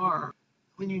you are,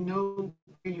 when you know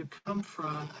where you come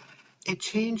from, it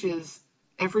changes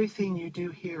everything you do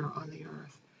here on the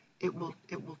earth. It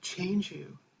will change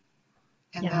you,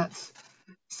 and Yeah. that's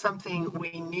something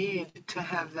we need to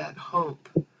have that hope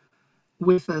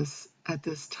with us at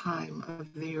this time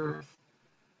of the earth.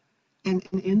 And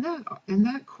in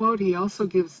that quote, he also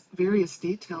gives various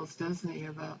details, doesn't he,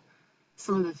 about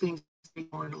some of the things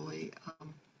mortally.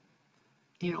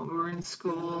 We were in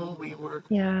school, we were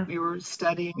Yeah. we were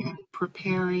studying and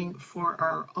preparing for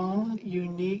our own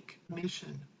unique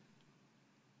mission.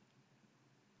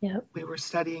 Yep. We were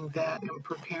studying that and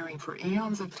preparing for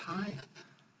eons of time.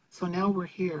 So now we're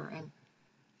here,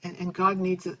 and God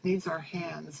needs our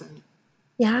hands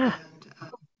Yeah. and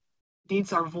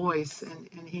needs our voice,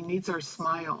 and He needs our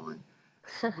smile and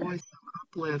voice of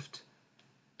uplift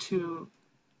to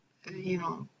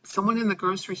someone in the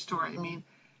grocery store. I mean,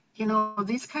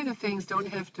 these kind of things don't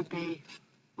have to be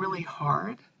really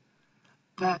hard,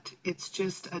 but it's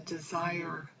just a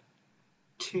desire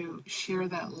to share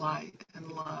that light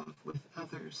and love with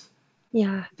others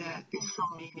Yeah. that is so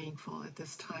meaningful at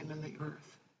this time in the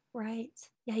earth. Right.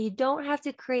 Yeah, you don't have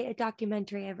to create a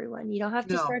documentary, everyone. You don't have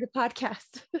to No, start a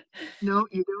podcast. no,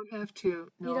 you don't have to.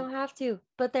 You No, don't have to.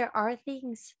 But there are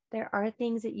things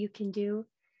that you can do.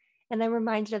 And I'm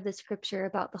reminded of the scripture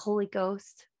about the Holy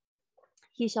Ghost.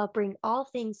 He shall bring all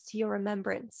things to your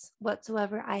remembrance,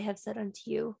 whatsoever I have said unto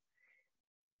you.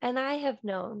 And I have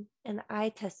known, and I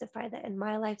testify that in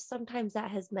my life, sometimes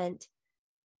that has meant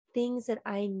things that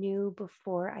I knew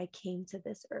before I came to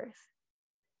this earth.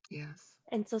 yes,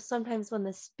 And so sometimes when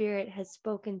the Spirit has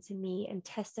spoken to me and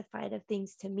testified of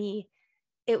things to me,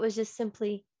 it was just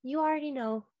simply, you already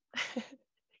know.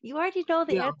 You already know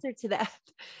the yeah, answer to that.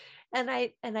 And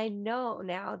I know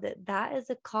now that that is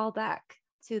a callback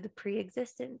to the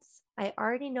pre-existence. I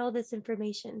already know this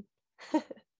information.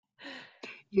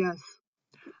 yes.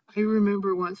 I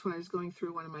remember once when I was going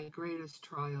through one of my greatest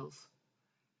trials,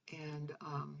 and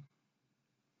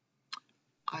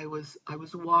I was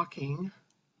walking,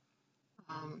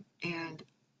 and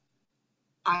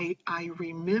I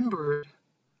remembered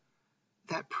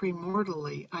that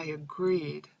premortally I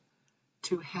agreed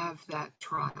to have that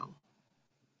trial.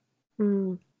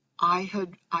 Mm, I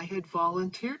had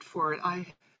volunteered for it.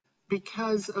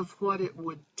 Because of what it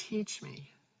would teach me.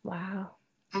 wow.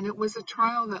 And it was a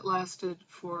trial that lasted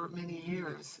for many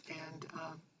years.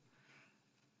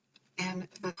 And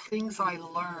the things I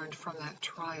learned from that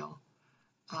trial,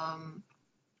 um,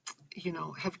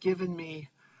 have given me,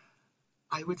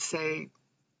 I would say,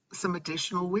 some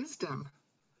additional wisdom,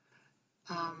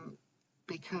 um,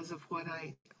 because of what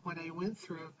I went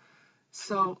through.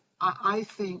 So I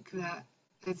think that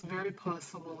it's very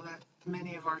possible that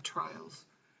many of our trials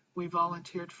we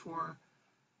volunteered for.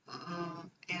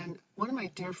 And one of my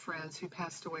dear friends who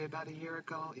passed away about a year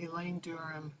ago, Elaine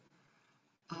Durham,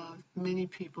 many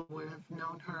people would have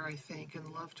known her, I think,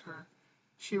 and loved her.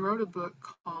 She wrote a book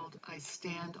called I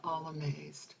Stand All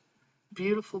Amazed.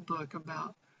 Beautiful book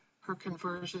about her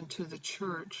conversion to the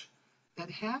church that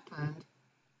happened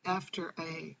after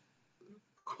a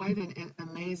quite an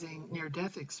amazing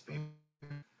near-death experience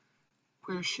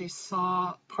where she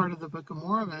saw part of the Book of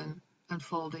Mormon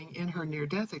unfolding in her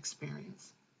near-death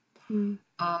experience. Mm,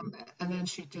 And then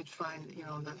she did find,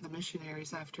 the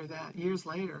missionaries after that, years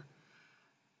later.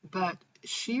 But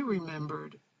she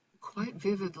remembered quite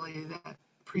vividly that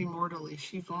premortally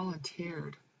she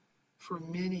volunteered for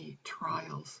many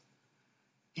trials.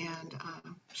 And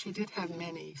she did have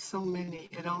many, so many,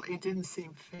 it didn't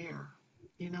seem fair,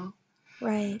 you know?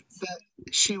 right. But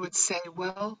she would say,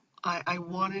 well, I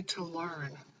wanted to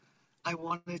learn. I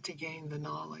wanted to gain the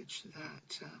knowledge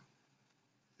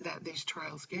that these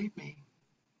trials gave me.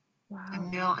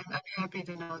 And Wow. now I'm happy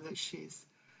to know that she's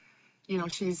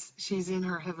in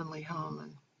her heavenly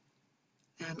home,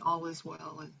 and all is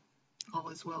well. all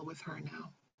is well with her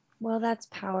now. Well, that's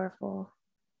powerful.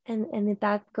 And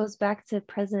that goes back to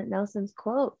President Nelson's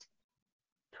quote.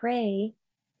 Pray,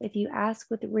 if you ask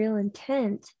with real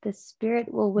intent, the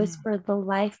Spirit will Mm, whisper the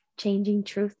life-changing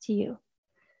truth to you.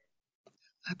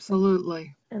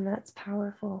 absolutely. And that's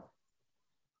powerful.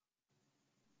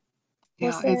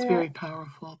 Well, Yeah, it's Sarah, very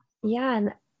powerful. yeah,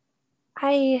 and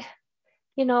I,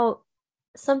 you know,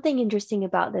 something interesting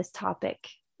about this topic,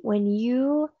 when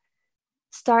you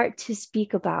start to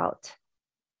speak about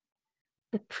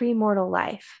the premortal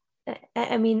life,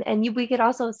 I mean, and we could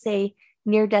also say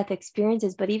near death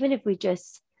experiences, but even if we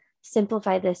just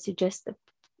simplify this to just the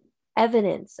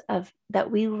evidence of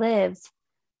that we lived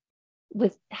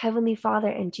with Heavenly Father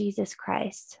and Jesus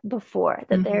Christ before,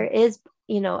 that there Hmm. is,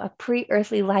 a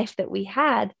pre-earthly life that we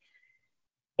had,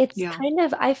 it's Yeah. kind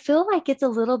of, I feel like it's a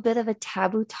little bit of a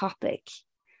taboo topic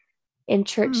in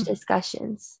church Mm.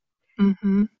 discussions.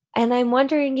 Hmm. And I'm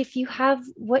wondering if you have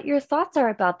what your thoughts are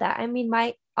about that. I mean,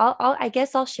 I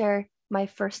guess I'll share my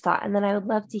first thought, and then I would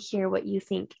love to hear what you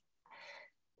think.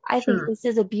 I think Sure. this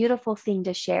is a beautiful thing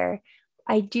to share.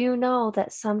 I do know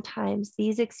that sometimes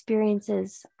these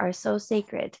experiences are so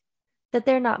sacred that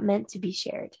they're not meant to be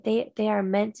shared. They are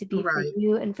meant to be for Right.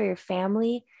 you and for your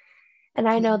family. And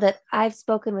I know Yes. that I've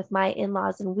spoken with my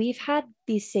in-laws and we've had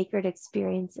these sacred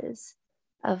experiences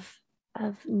of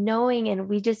knowing, and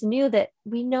we just knew that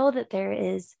we know that there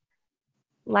is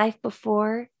life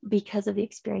before because of the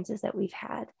experiences that we've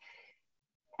had.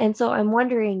 And so I'm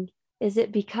wondering, is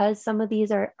it because some of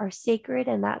these are sacred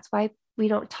and that's why we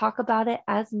don't talk about it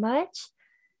as much?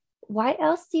 Why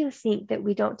else do you think that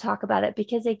we don't talk about it?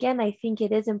 Because again, I think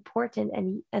it is important,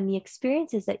 and the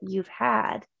experiences that you've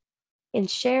had in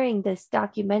sharing this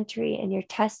documentary and your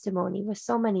testimony with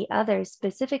so many others,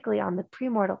 specifically on the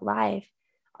premortal life,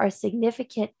 are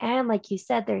significant, and like you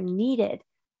said, they're needed.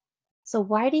 So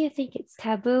why do you think it's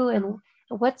taboo, and Oh,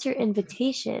 what's your okay.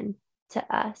 invitation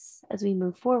to us as we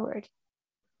move forward?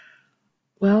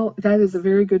 Well, that is a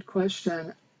very good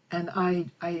question, and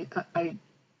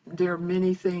there are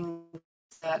many things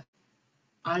that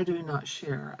I do not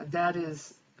share. That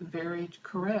is very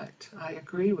correct. I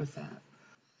agree with that.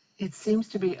 It seems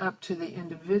to be up to the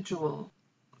individual.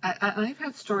 I've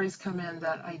had stories come in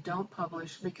that I don't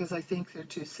publish because I think they're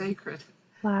too sacred.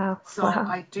 Wow. So Wow.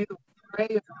 I do pray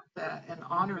about that and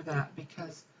honor that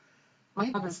because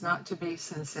my job is not to be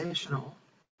sensational,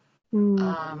 Mm,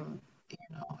 um,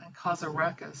 and cause a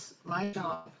ruckus. My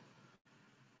job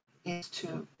is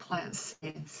to plant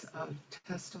seeds of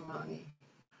testimony.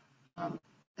 Um,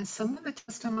 and some of the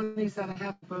testimonies that I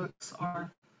have in books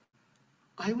are,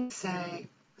 I would say,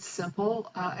 simple.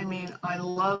 I mean, I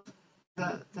love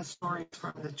the stories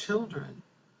from the children.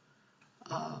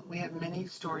 We have many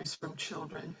stories from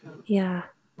children who yeah.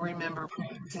 remember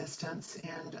pre-existence.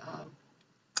 And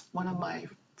one of my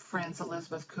friends,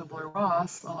 Elizabeth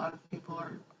Kubler-Ross, a lot of people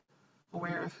are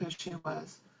aware of who she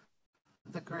was,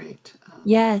 the great,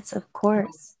 Yes, of who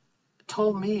course.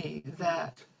 told me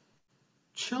that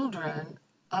children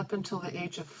up until the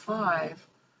age of 5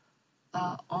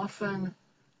 often,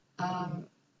 um,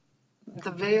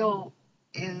 the veil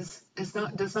is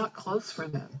not does not close for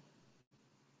them.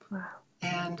 Wow.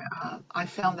 And I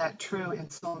found that true in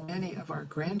so many of our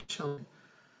grandchildren.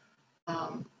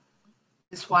 Um,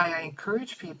 is why I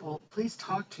encourage people, please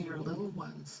talk to your little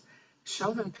ones.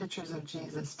 Show them pictures of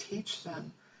Jesus. Teach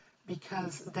them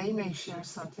because they may share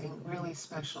something really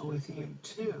special with you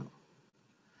too.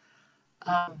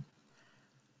 Um,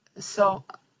 so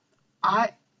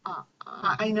I,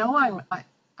 I know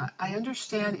I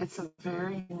understand it's a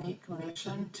very unique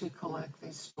mission to collect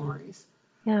these stories.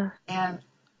 Yeah. And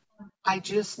I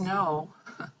just know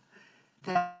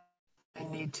that I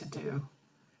need to do.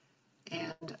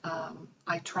 And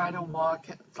I try to walk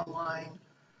the line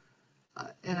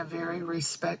in a very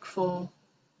respectful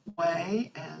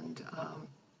way. And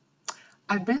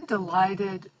I've been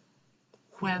delighted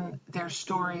when their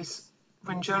stories,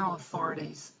 when general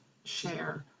authorities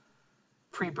share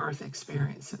pre-birth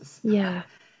experiences. Yeah.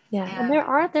 Yeah. And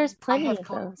And there's I plenty have of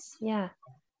talked, those. Yeah.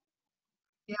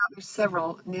 yeah, there's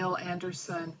several. Neil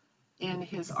Anderson, in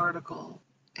his article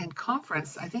and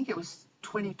conference, I think it was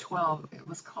 2012, it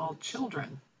was called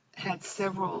Children, had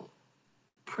several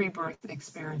pre-birth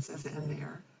experiences in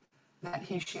there that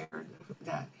he shared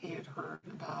that he had heard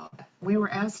about. We were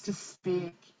asked to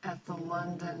speak at the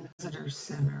London Visitor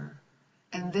Center.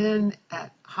 And then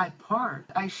at Hyde Park,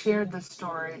 I shared the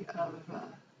story of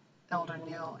Elder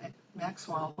Neil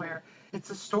Maxwell, where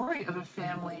it's a story of a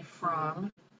family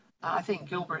from, I think,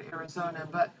 Gilbert, Arizona,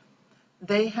 but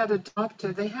they had a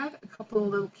couple of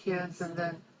little kids, and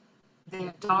then they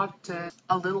adopted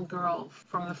a little girl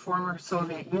from the former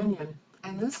Soviet Union.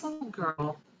 And this little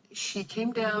girl, she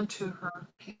came down to her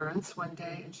parents one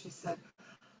day and she said,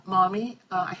 Mommy,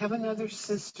 I have another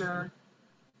sister.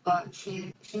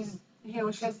 She's,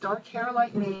 she has dark hair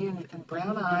like me and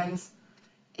brown eyes,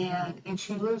 and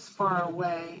she lives far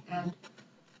away, and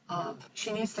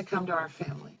she needs to come to our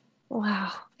family.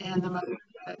 Wow. And the mother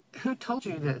said, Who told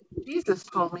you this? Jesus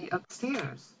told me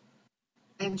upstairs.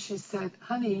 And she said,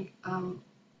 Honey,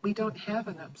 we don't have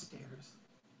an upstairs.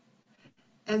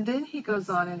 And then he goes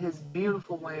on in his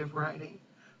beautiful way of writing.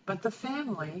 But the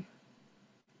family,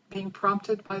 being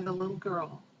prompted by the little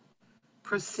girl,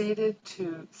 proceeded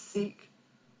to seek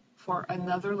for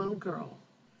another little girl.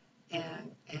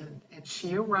 And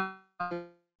she arrived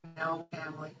now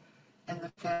family, and the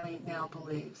family now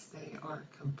believes they are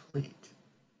complete.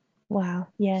 Wow.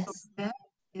 So Yes. that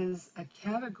is a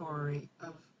category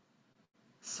of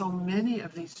so many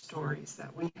of these stories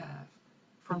that we have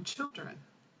from children.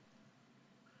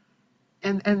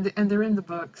 And they're in the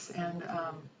books. And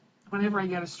whenever I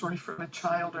get a story from a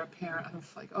child or a parent, I'm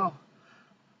just like, oh,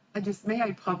 may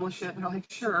I publish it? And they're like,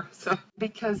 sure. So,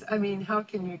 because, I mean, how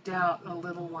can you doubt a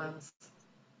little one's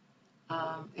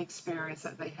experience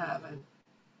that they have, and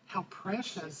how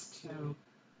precious to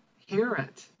hear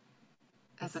it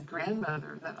as a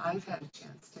grandmother that I've had a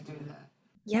chance to do that.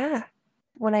 Yeah.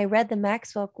 When I read the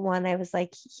Maxwell one, I was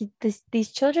like,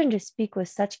 these children just speak with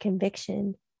such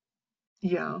conviction.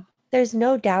 Yeah, There's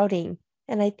no doubting.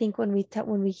 And I think when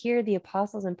we hear the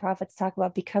apostles and prophets talk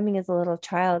about becoming as a little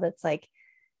child, it's like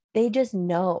they just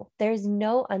know. There's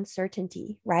no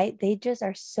uncertainty, right? They just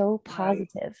are so right.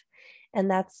 positive. And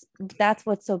that's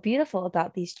what's so beautiful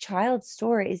about these child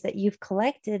stories that you've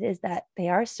collected, is that they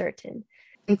are certain.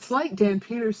 It's like Dan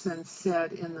Peterson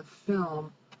said in the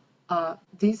film,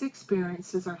 these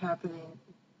experiences are happening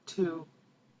to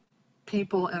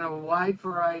people in a wide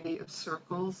variety of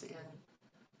circles, in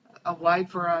a wide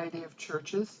variety of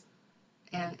churches,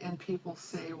 and people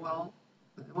say, well,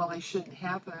 they shouldn't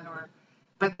happen,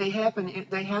 but they happen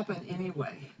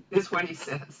anyway, is what he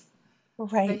says. They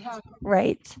Right. happen.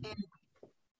 Right.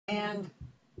 And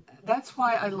that's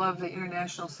why I love the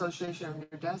International Association of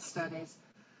Near-Death Studies,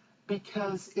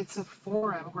 because it's a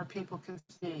forum where people can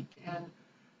speak. And,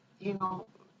 you know,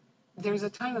 there's a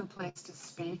time and place to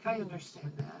speak. I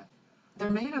understand that. They're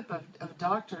made up of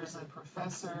doctors and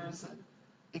professors and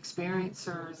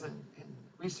experiencers and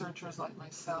researchers like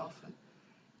myself.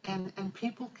 And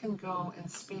people can go and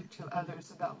speak to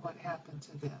others about what happened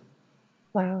to them.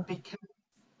 Wow. Because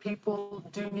people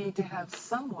do need to have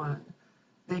someone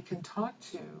they can talk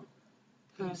to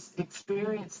who's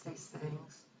experienced these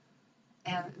things,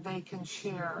 and they can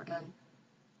share. And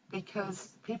because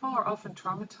people are often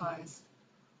traumatized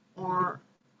or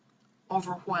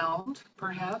overwhelmed,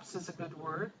 perhaps is a good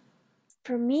word.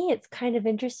 For me, it's kind of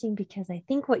interesting because I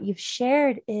think what you've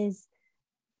shared is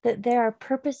that there are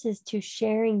purposes to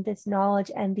sharing this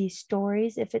knowledge and these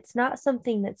stories if it's not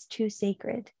something that's too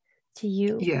sacred to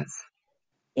you. Yes.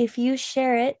 If you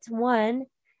share it, one,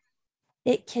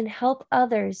 it can help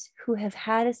others who have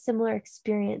had a similar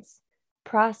experience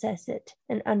process it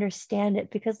and understand it.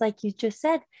 Because, like you just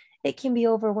said, it can be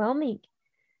overwhelming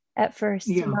at first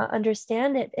to Yeah. not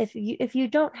understand it. If you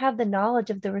don't have the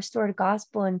knowledge of the restored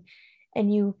gospel,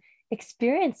 and you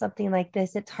experience something like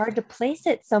this, it's hard to place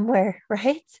it somewhere,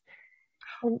 right?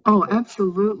 And Oh,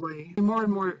 absolutely. More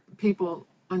and more people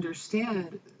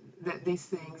understand that these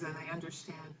things, and they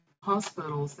understand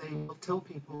hospitals. They will tell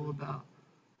people about,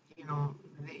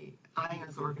 the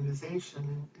IONS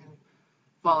organization, and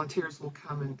volunteers will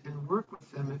come and work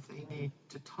with them if they need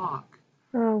to talk.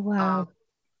 oh Um, wow.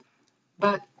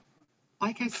 but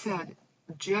like I said,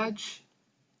 judge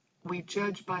we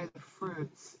judge by the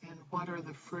fruits. And what are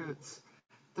the fruits?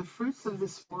 The fruits of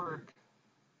this work,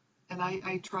 and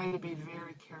I try to be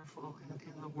very careful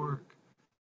in the work.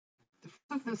 The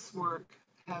fruits of this work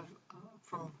have,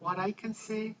 from what I can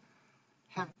see,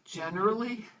 have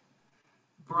generally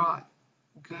brought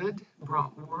good,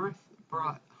 brought worth,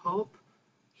 brought hope,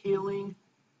 healing,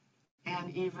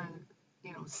 and even,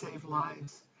 save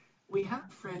lives. We have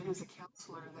a friend who's a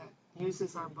counselor that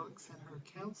uses our books in her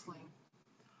counseling.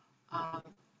 Um,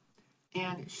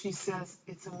 and she says,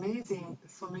 it's amazing,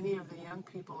 so many of the young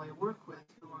people I work with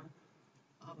who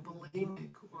are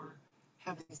bulimic or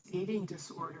have these eating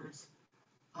disorders,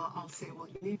 I'll say, well,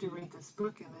 you need to read this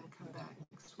book and then come back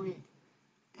next week.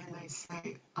 And they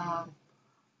say,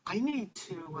 I need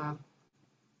to,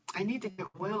 I need to get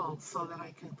well so that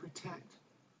I can protect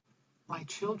my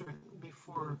children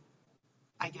before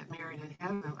I get married and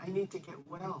have them. I need to get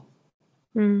well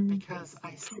Mm, because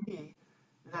I see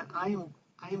that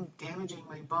I am damaging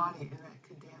my body, and that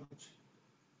could damage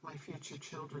my future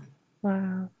children.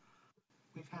 Wow.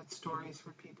 We've had stories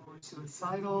where people were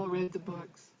suicidal, read the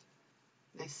books,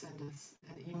 they send us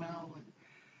an email. And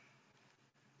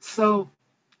so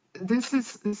this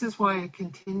is why I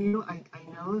continue. I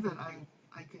know that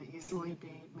I could easily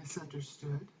be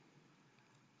misunderstood,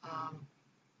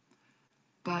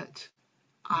 but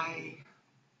I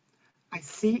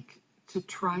seek to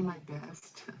try my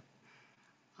best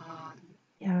uh,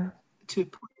 Yeah. to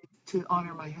to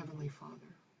honor my Heavenly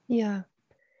Father. Yeah.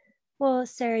 Well,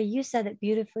 Sarah, you said it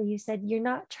beautifully. You said you're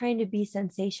not trying to be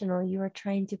sensational, you are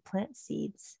trying to plant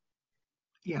seeds.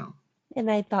 Yeah. And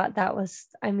I thought that was,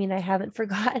 I mean, I haven't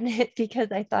forgotten it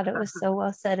because I thought it was so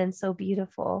well said and so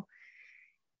beautiful.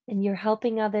 And you're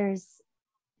helping others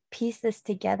piece this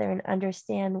together and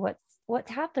understand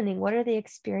what's happening, what are they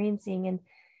experiencing,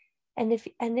 and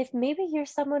if maybe you're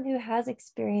someone who has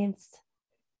experienced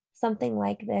something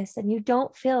like this and you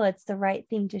don't feel it's the right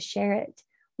thing to share it,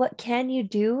 what can you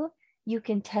do? You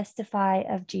can testify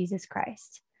of Jesus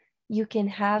Christ. You can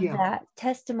have Yeah. that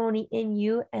testimony in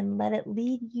you and let it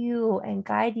lead you and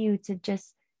guide you to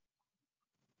just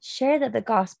share that the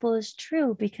gospel is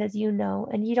true because you know,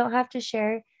 and you don't have to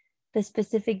share the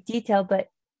specific detail, but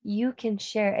you can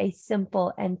share a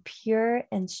simple and pure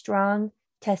and strong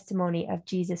testimony of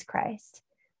Jesus Christ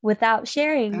without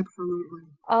sharing Absolutely.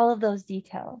 all of those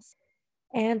details.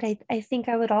 And I think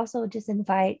I would also just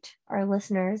invite our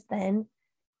listeners then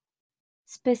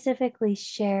specifically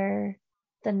share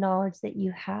the knowledge that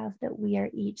you have that we are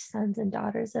each sons and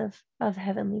daughters of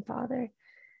Heavenly Father.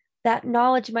 That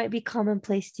knowledge might be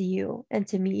commonplace to you and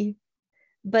to me,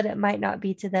 but it might not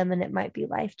be to them, and it might be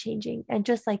life changing. And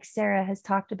just like Sarah has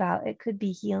talked about, it could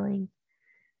be healing,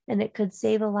 and it could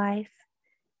save a life.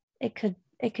 It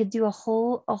could do a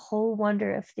whole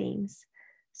wonder of things.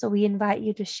 So we invite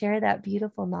you to share that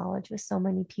beautiful knowledge with so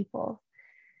many people.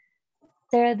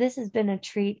 Sarah, this has been a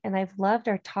treat, and I've loved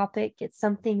our topic. It's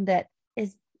something that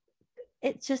is,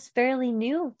 it's just fairly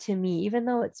new to me, even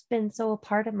though it's been so a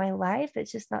part of my life.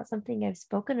 It's just not something I've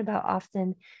spoken about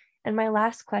often. And my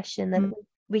last question that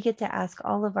we get to ask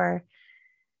all of our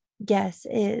guests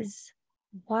is,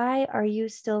 why are you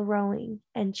still rowing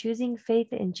and choosing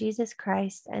faith in Jesus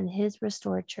Christ and his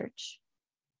restored church?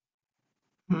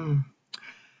 Hmm.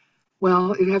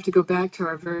 Well, you'd have to go back to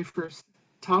our very first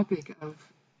topic of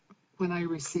when I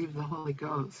received the Holy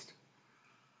Ghost.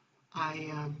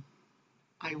 I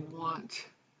I want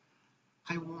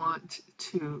I want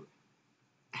to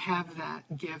have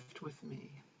that gift with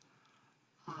me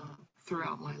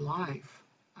throughout my life.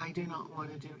 I do not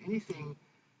want to do anything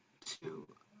to,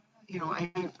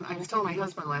 I was telling my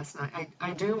husband last night,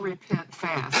 I do repent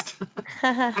fast.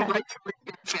 I like to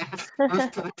repent fast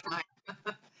most of the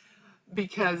time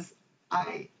because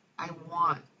I I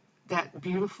want that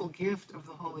beautiful gift of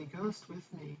the Holy Ghost with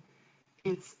me.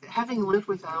 It's having lived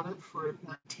without it for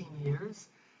 19 years,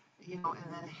 and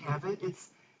then have it.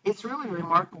 It's really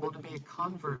remarkable to be a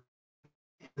convert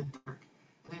in the dark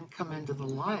and then come into the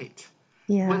light.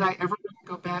 Would Yeah. I ever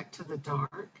go back to the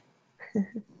dark?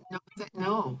 No,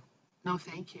 no, no,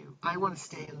 thank you. I want to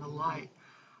stay in the light.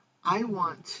 I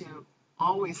want to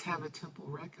always have a temple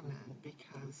recommend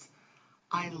because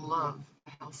I love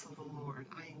the house of the Lord.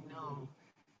 I know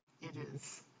it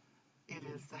is it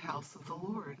is the house of the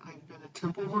Lord. I've been a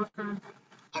temple worker.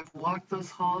 I've walked those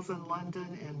halls in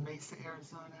London and Mesa,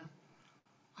 Arizona.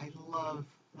 I love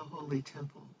the Holy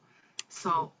Temple.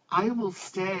 So I will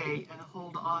stay and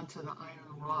hold on to the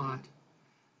iron rod.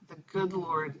 The good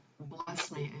Lord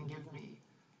bless me and give me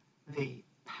the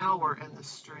power and the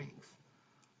strength,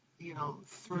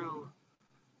 through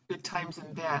good times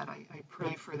and bad. I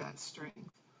pray for that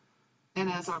strength. And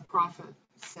as our prophet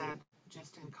said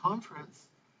just in conference,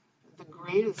 the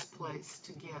greatest place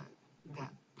to get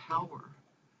that power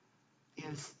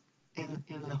is in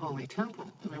the Holy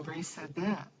Temple. Remember, he said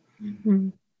that.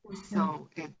 Mhm. Yeah. So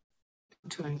it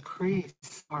to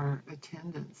increase our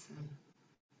attendance and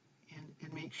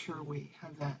make sure we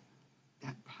have that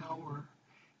power.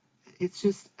 It's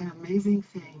just an amazing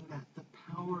thing that the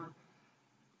power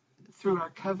through our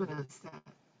covenants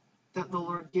that the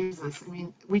Lord gives us. I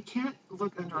mean, we can't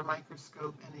look under a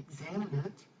microscope and examine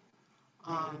it.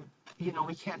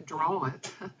 We can't draw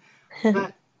it.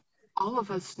 But all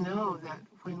of us know that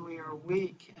when we are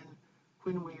weak and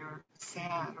when we are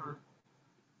sad or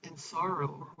in sorrow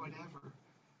or whatever,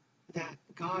 that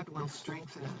God will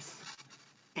strengthen us.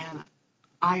 And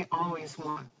I always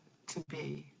want to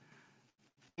be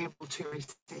able to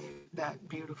receive that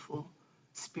beautiful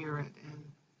spirit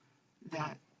and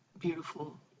that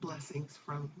beautiful blessings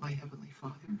from my Heavenly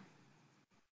Father.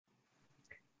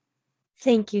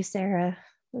 Thank you, Sarah.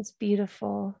 That's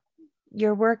beautiful.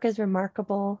 Your work is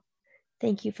remarkable.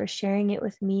 Thank you for sharing it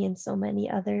with me and so many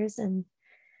others. And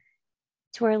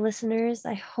to our listeners,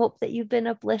 I hope that you've been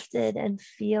uplifted and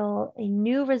feel a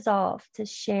new resolve to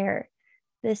share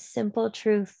this simple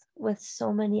truth with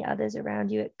so many others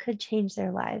around you. It could change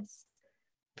their lives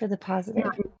for the positive.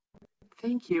 Yeah,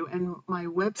 thank you. And my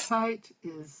website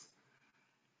is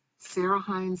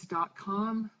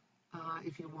sarahhines.com.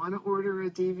 If you want to order a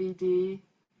DVD,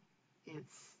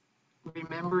 it's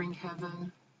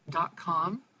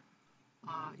rememberingheaven.com.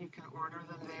 You can order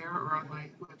them there or on my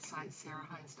website,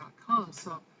 sarahhines.com.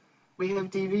 So we have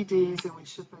DVDs and we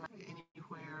ship them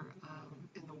anywhere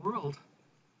in the world,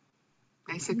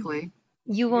 basically.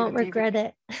 You won't regret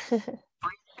it. Free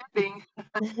shipping.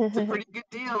 It's a pretty good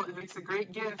deal. It's a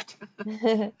great gift.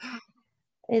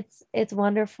 It's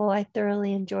wonderful. I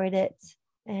thoroughly enjoyed it.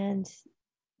 And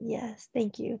yes,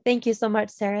 thank you. Thank you so much,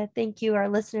 Sarah. Thank you, our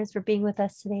listeners, for being with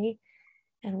us today.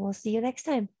 And we'll see you next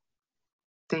time.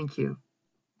 Thank you.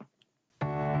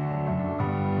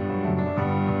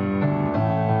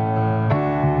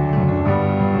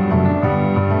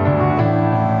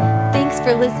 Thanks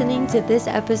for listening to this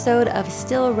episode of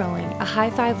Still Rowing, a High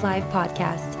Five Live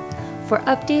podcast. For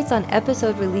updates on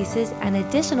episode releases and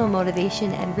additional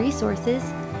motivation and resources,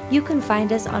 you can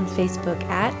find us on Facebook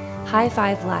at High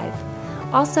Five Live.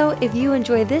 Also, if you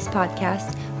enjoy this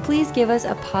podcast, please give us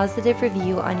a positive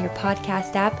review on your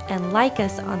podcast app and like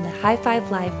us on the High Five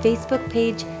Live Facebook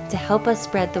page to help us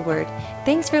spread the word.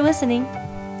 Thanks for listening.